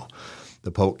 Now,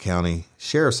 the Polk County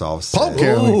Sheriff's Office said,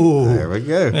 there we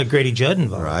go. Grady Judd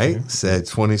involved. Right. Said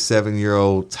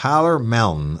 27-year-old Tyler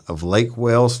Mountain of Lake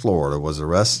Wales, Florida, was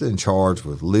arrested and charged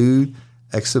with lewd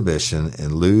exhibition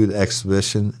and lewd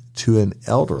exhibition to an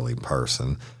elderly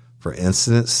person for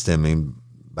incidents stemming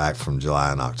back from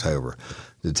July and October.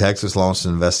 Detectives launched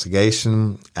an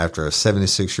investigation after a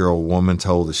 76-year-old woman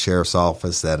told the sheriff's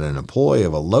office that an employee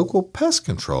of a local pest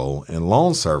control and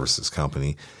lawn services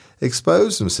company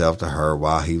exposed himself to her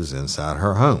while he was inside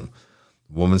her home.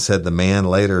 The woman said the man,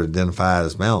 later identified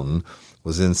as Mountain,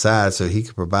 was inside so he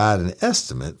could provide an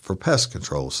estimate for pest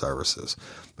control services.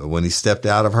 But when he stepped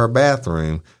out of her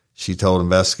bathroom, she told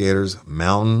investigators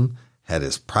Mountain had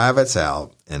his privates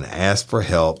out and asked for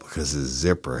help because his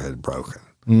zipper had broken.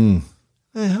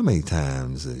 How many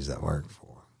times does that work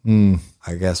for?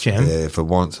 I guess if it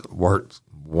worked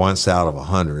once out of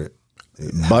 100.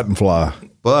 Button fly.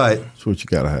 But that's what you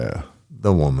got to have.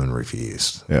 The woman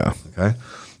refused. Yeah. Okay.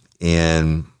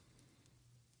 And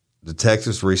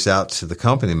detectives reached out to the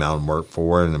company Mountain worked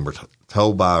for and were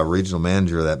told by a regional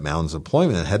manager that Mountain's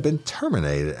employment had been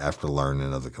terminated after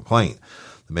learning of the complaint.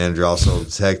 The manager also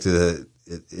detected that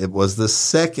it was the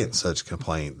second such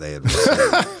complaint they had received.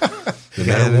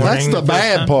 That's the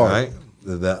bad part. Right?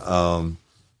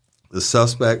 The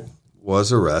suspect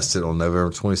was arrested on November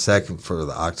 22nd for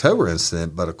the October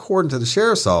incident, but according to the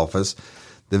sheriff's office,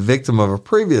 the victim of a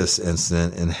previous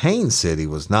incident in Haines City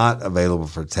was not available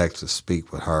for detectives to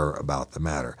speak with her about the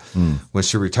matter. When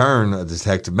she returned, a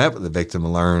detective met with the victim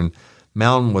and learned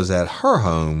Mountain was at her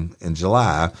home in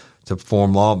July to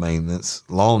perform lawn maintenance,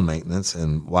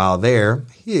 and while there,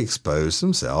 he exposed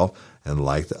himself, and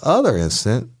like the other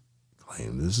incident,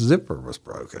 claimed his zipper was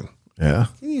broken. Yeah.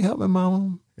 Can you help me,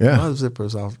 Mama? Yeah. My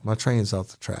zipper's off. My train's off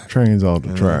the track. Train's off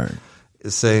the track.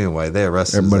 So anyway, they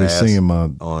arrested Everybody's his ass seeing my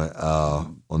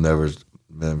on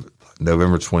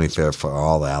November 25th for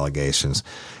all the allegations.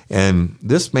 And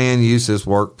this man used his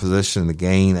work position to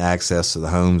gain access to the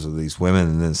homes of these women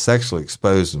and then sexually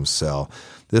exposed himself.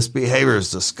 This behavior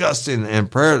is disgusting and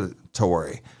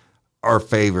predatory, our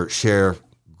favorite Sheriff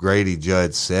Grady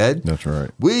Judd said. That's right.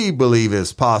 We believe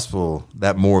it's possible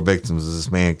that more victims of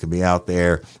this man could be out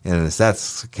there, and if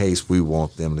that's the case, we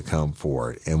want them to come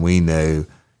forward. And we know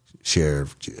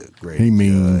Sheriff Grady he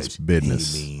means Judge,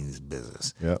 business. He means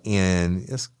business. Yep. And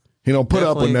it's he don't put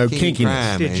up with no kinkiness.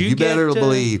 Crime, Did you better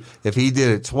believe if he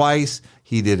did it twice,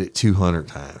 he did it 200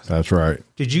 times. That's right.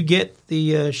 Did you get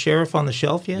the sheriff on the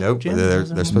shelf yet? Nope. Jim? They're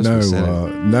supposed to be sent.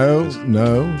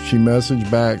 No. She messaged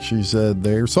back. She said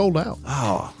they're sold out.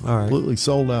 Oh, all right. Completely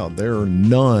sold out. There are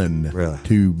none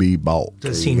to be bought.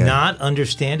 Does he not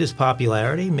understand his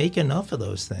popularity? Make enough of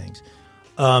those things.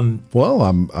 Well,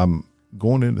 I'm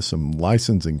going into some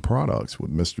licensing products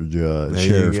with Mr. Judd,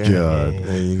 Sheriff Judd,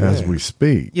 as we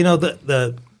speak. You know,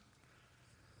 the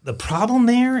problem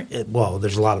there, well,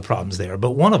 there's a lot of problems there,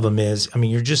 but one of them is, I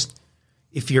mean,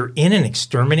 if you're in an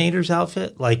exterminator's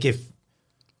outfit, like if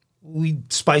we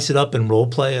spice it up and role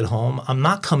play at home, I'm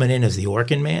not coming in as the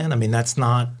Orkin Man. I mean, that's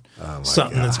not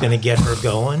something that's going to get her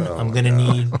going. I'm going to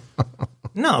need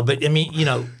no, but I mean,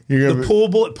 the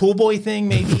pool boy thing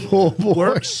maybe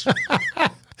works.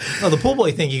 No, the pool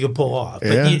boy thing you could pull off,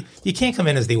 but you can't come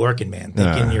in as the Orkin Man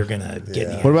thinking you're going to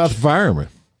get. What about the fireman?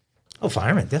 Oh,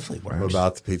 fireman definitely works. What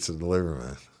about the pizza delivery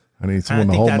man? I need someone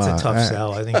to hold my. I think that's a tough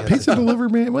sell. I think that's pizza delivery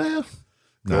man. Well,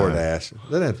 DoorDash.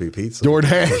 Doesn't have to be pizza.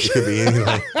 DoorDash. It could be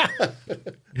anything.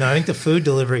 No, I think the food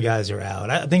delivery guys are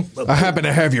out. I think I happen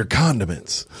to have your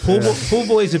condiments. Pool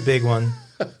boy's a big one,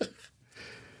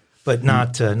 but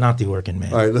not the Orkin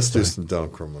Man. All right, let's do some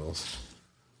dumb criminals.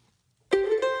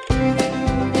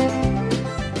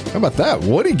 How about that?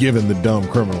 Woody giving the dumb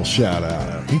criminal shout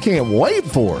out. He can't wait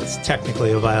for it. It's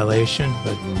technically a violation,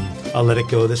 but I'll let it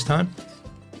go this time.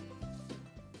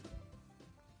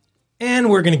 And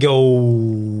we're going to go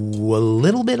a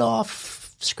little bit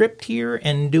off script here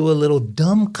and do a little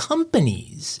Dumb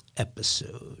Companies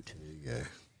episode. There you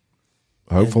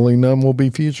go. Hopefully none will be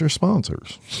future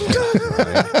sponsors.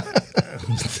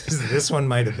 This one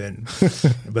might have been,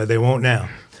 but they won't now.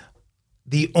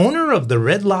 The owner of the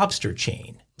Red Lobster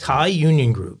chain, Thai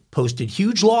Union Group, posted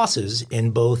huge losses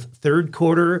in both third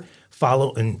quarter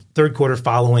following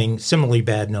similarly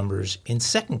bad numbers in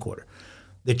second quarter.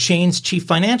 The chain's chief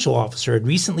financial officer had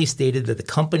recently stated that the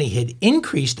company had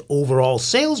increased overall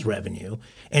sales revenue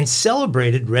and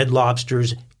celebrated Red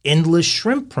Lobster's endless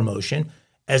shrimp promotion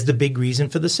as the big reason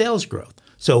for the sales growth.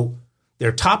 So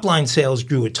their top line sales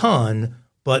grew a ton,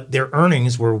 but their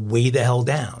earnings were way the hell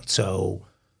down. So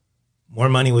more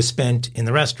money was spent in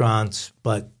the restaurants,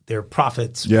 but their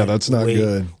profits that's not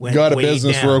good. Got a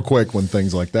business down. real quick when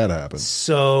things like that happen.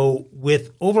 So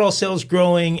with overall sales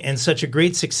growing and such a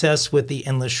great success with the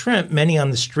endless shrimp, many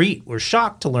on the street were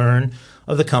shocked to learn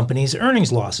of the company's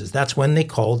earnings losses. That's when they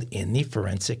called in the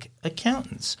forensic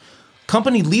accountants.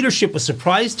 Company leadership was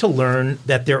surprised to learn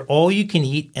that their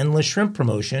all-you-can-eat endless shrimp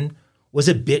promotion was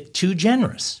a bit too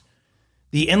generous.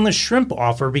 The endless shrimp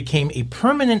offer became a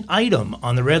permanent item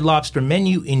on the Red Lobster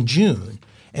menu in June,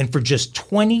 and for just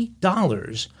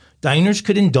 $20, diners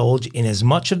could indulge in as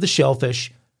much of the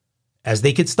shellfish as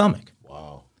they could stomach.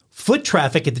 Wow. Foot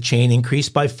traffic at the chain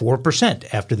increased by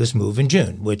 4% after this move in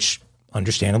June, which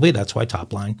understandably, that's why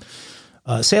top line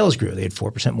sales grew. They had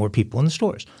 4% more people in the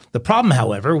stores. The problem,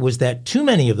 however, was that too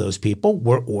many of those people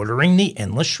were ordering the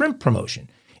endless shrimp promotion.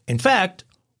 In fact,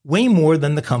 way more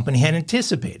than the company had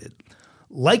anticipated.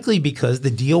 Likely because the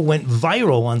deal went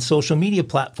viral on social media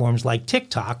platforms like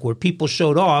TikTok, where people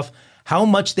showed off how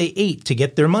much they ate to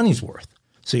get their money's worth.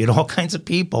 So you had all kinds of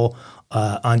people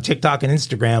on TikTok and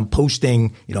Instagram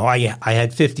posting, I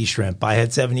had 50 shrimp, I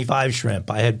had 75 shrimp,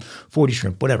 I had 40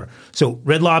 shrimp, whatever. So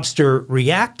Red Lobster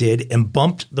reacted and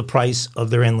bumped the price of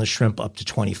their endless shrimp up to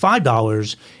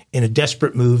 $25 in a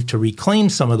desperate move to reclaim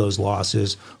some of those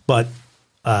losses, but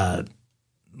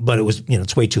it was,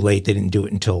 it's way too late. They didn't do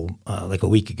it until like a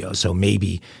week ago. So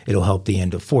maybe it'll help the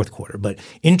end of fourth quarter. But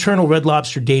internal Red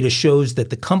Lobster data shows that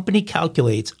the company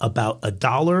calculates about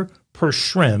 $1 per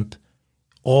shrimp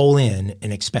all in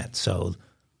expense. So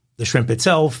the shrimp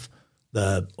itself,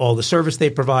 all the service they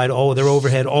provide, all of their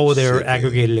overhead, all of their shipping,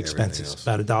 aggregated expenses,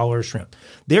 about $1 a shrimp.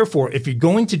 Therefore, if you're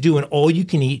going to do an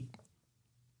all-you-can-eat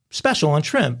special on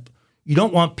shrimp, you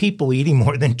don't want people eating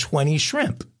more than 20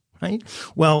 shrimp, right?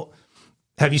 Well,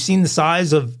 have you seen the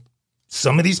size of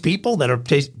some of these people that are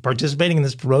participating in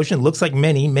this promotion? It looks like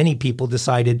many people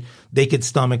decided they could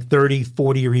stomach 30,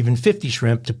 40, or even 50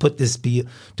 shrimp to put this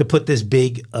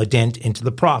big dent into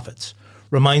the profits.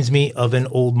 Reminds me of an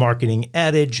old marketing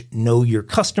adage, know your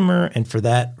customer, and for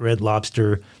that, Red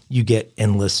Lobster, you get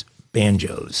endless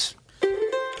banjos.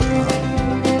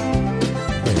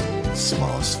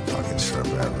 Smallest fucking shrimp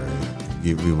ever.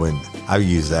 I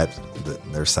use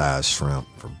their size shrimp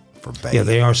for bait. Yeah,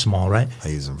 they are small, right? I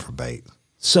use them for bait.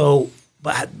 So,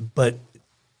 but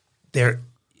they're,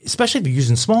 especially if you're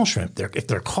using small shrimp, if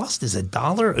their cost is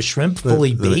 $1 a shrimp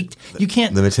fully baked, you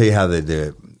can't. Let me tell you how they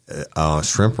do it.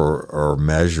 Shrimp are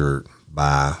measured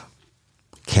by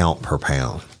count per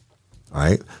pound,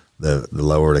 right? The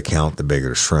lower the count, the bigger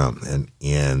the shrimp.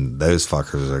 And those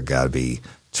fuckers have got to be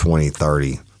 20,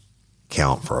 30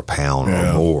 count for a pound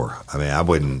or more. I mean, I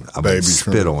wouldn't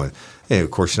spit on it. And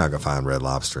of course, you're not going to find Red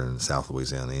Lobster in South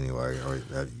Louisiana anyway, or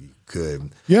you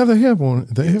could. Yeah, they have one.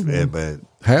 They have one. But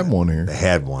had one here. They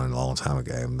had one a long time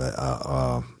ago. But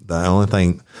the only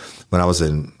thing, when I was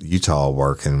in Utah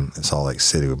working in Salt Lake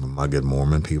City with my good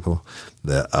Mormon people,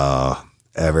 that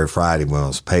every Friday when it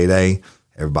was payday,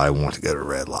 everybody wanted to go to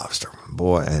Red Lobster.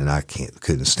 Boy, and I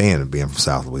couldn't stand it being from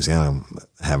South Louisiana,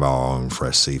 have our own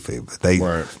fresh seafood. But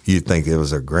you'd think it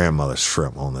was their grandmother's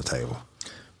shrimp on the table.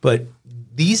 But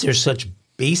these are such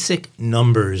basic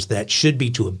numbers that should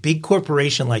be to a big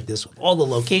corporation like this, with all the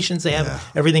locations they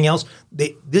have, everything else.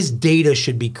 This data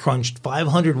should be crunched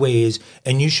 500 ways,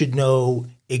 and you should know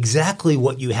exactly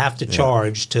what you have to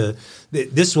charge to.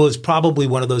 This was probably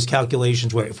one of those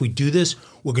calculations where if we do this,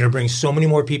 we're going to bring so many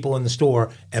more people in the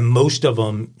store, and most of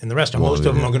them in the restaurant, most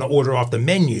of them are going to order off the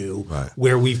menu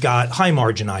where we've got high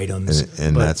margin items.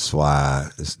 And that's why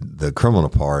the criminal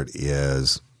part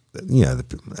is,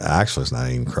 actually it's not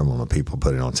even criminal. People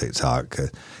put it on TikTok.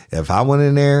 If I went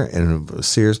in there and was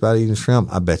serious about eating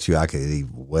shrimp, I bet you I could eat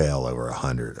well over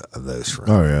 100 of those shrimp.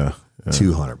 Oh, yeah.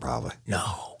 200 probably.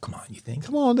 No, come on, you think?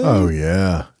 Come on, dude. Oh,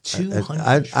 yeah.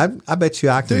 200. I bet you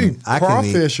I can. Dude,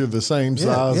 crawfish are the same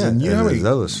size, and you know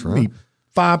those shrimp.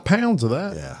 5 pounds of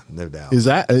that. Yeah, no doubt. Is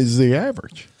the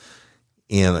average.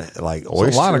 And like oysters,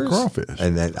 it's a lot of crawfish,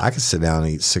 and then I could sit down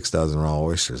and eat 6 dozen raw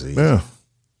oysters each. Yeah.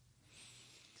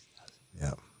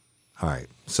 All right.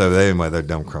 So anyway, they're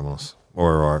dumb criminals,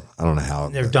 or I don't know how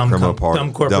they're dumb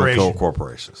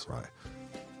corporations, right?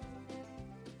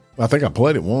 I think I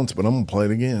played it once, but I'm gonna play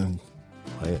it again.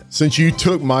 Play it. Since you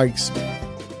took Mike's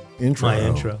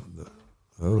intro,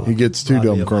 he gets 2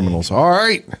 dumb criminals. All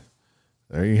right,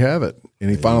 there you have it.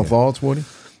 Any final thoughts, Woody?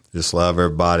 Just love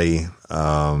everybody.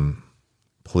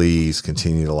 Please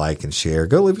continue to like and share.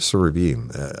 Go leave us a review.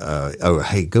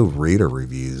 Go read our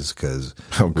reviews, because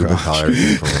we've been called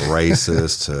everything from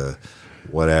racist to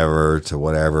whatever.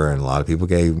 And a lot of people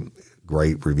gave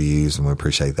great reviews, and we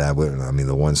appreciate that. I mean,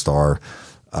 the 1 star,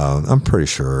 I'm pretty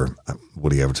sure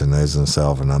Woody Everton knows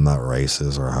himself, and I'm not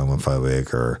racist or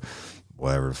homophobic or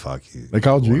whatever the fuck you. They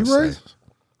called you racist?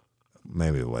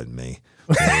 Maybe it wasn't me.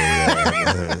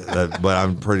 But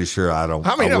I'm pretty sure I don't.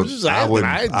 I mean,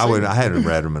 I hadn't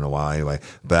read them in a while anyway.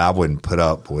 But I wouldn't put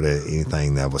up with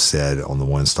anything that was said on the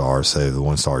 1 star. So the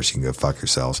 1 stars, you can go fuck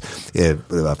yourselves.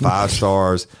 5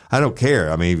 stars, I don't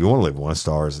care. I mean, if you want to leave 1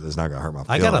 stars, it's not going to hurt my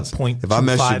feelings. I got a point. If I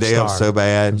mess your day up so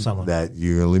bad that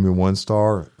you're going to leave me 1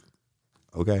 star,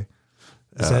 okay.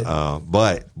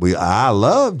 But I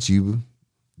loved you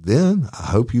then. I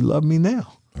hope you love me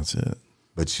now. That's it.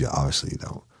 But obviously you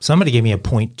don't. Somebody gave me a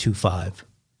 0.25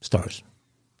 stars.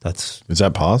 Is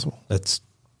that possible? That's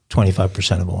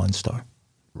 25% of a 1 star.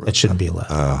 That shouldn't be allowed.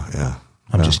 Yeah.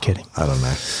 I'm just kidding. I don't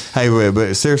know. Hey,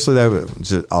 but seriously though,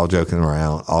 just all joking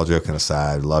around, all joking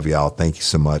aside, love y'all. Thank you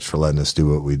so much for letting us do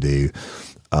what we do.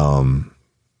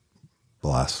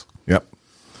 Bless. Yep.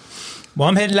 Well,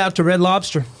 I'm headed out to Red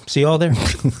Lobster. See y'all there.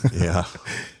 Yeah.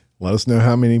 Let us know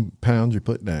how many pounds you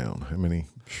put down, how many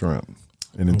shrimp.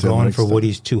 And I'm going for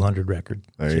Woody's 200 record.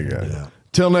 There you go. Yeah.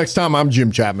 Till next time, I'm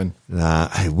Jim Chapman.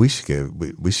 Hey, we should go.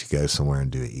 We should go somewhere and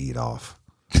do an eat off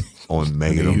on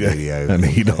making a video. An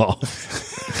eat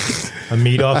off. A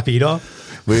meat off, beat off.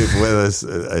 With us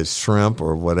a shrimp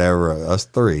or whatever, us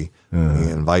 3. We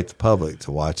invite the public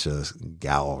to watch us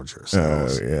gouge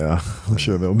ourselves. Oh yeah, I'm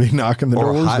sure they'll be knocking the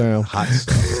doors down. Hot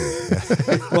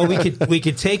stuff. Well, we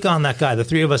could take on that guy. The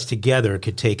 3 of us together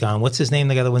could take on, what's his name?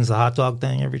 The guy that wins the hot dog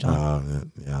thing every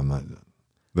time. I'm not.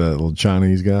 The little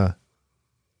Chinese guy,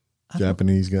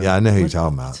 Japanese guy. Yeah, I know who you're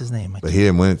talking about. What's his name? But he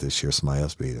didn't win it this year. Somebody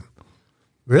else beat him.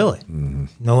 Really? Mm-hmm.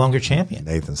 No longer champion.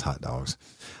 Nathan's hot dogs.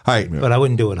 All right, but I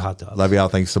wouldn't do it hot dogs. Love y'all.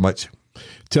 Thanks so much.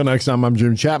 Till next time, I'm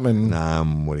Jim Chapman. And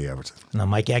I'm Woody Everton. And I'm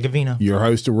Mike Agavino. Your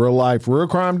host of Real Life, Real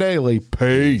Crime Daily.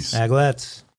 Peace. Aglets.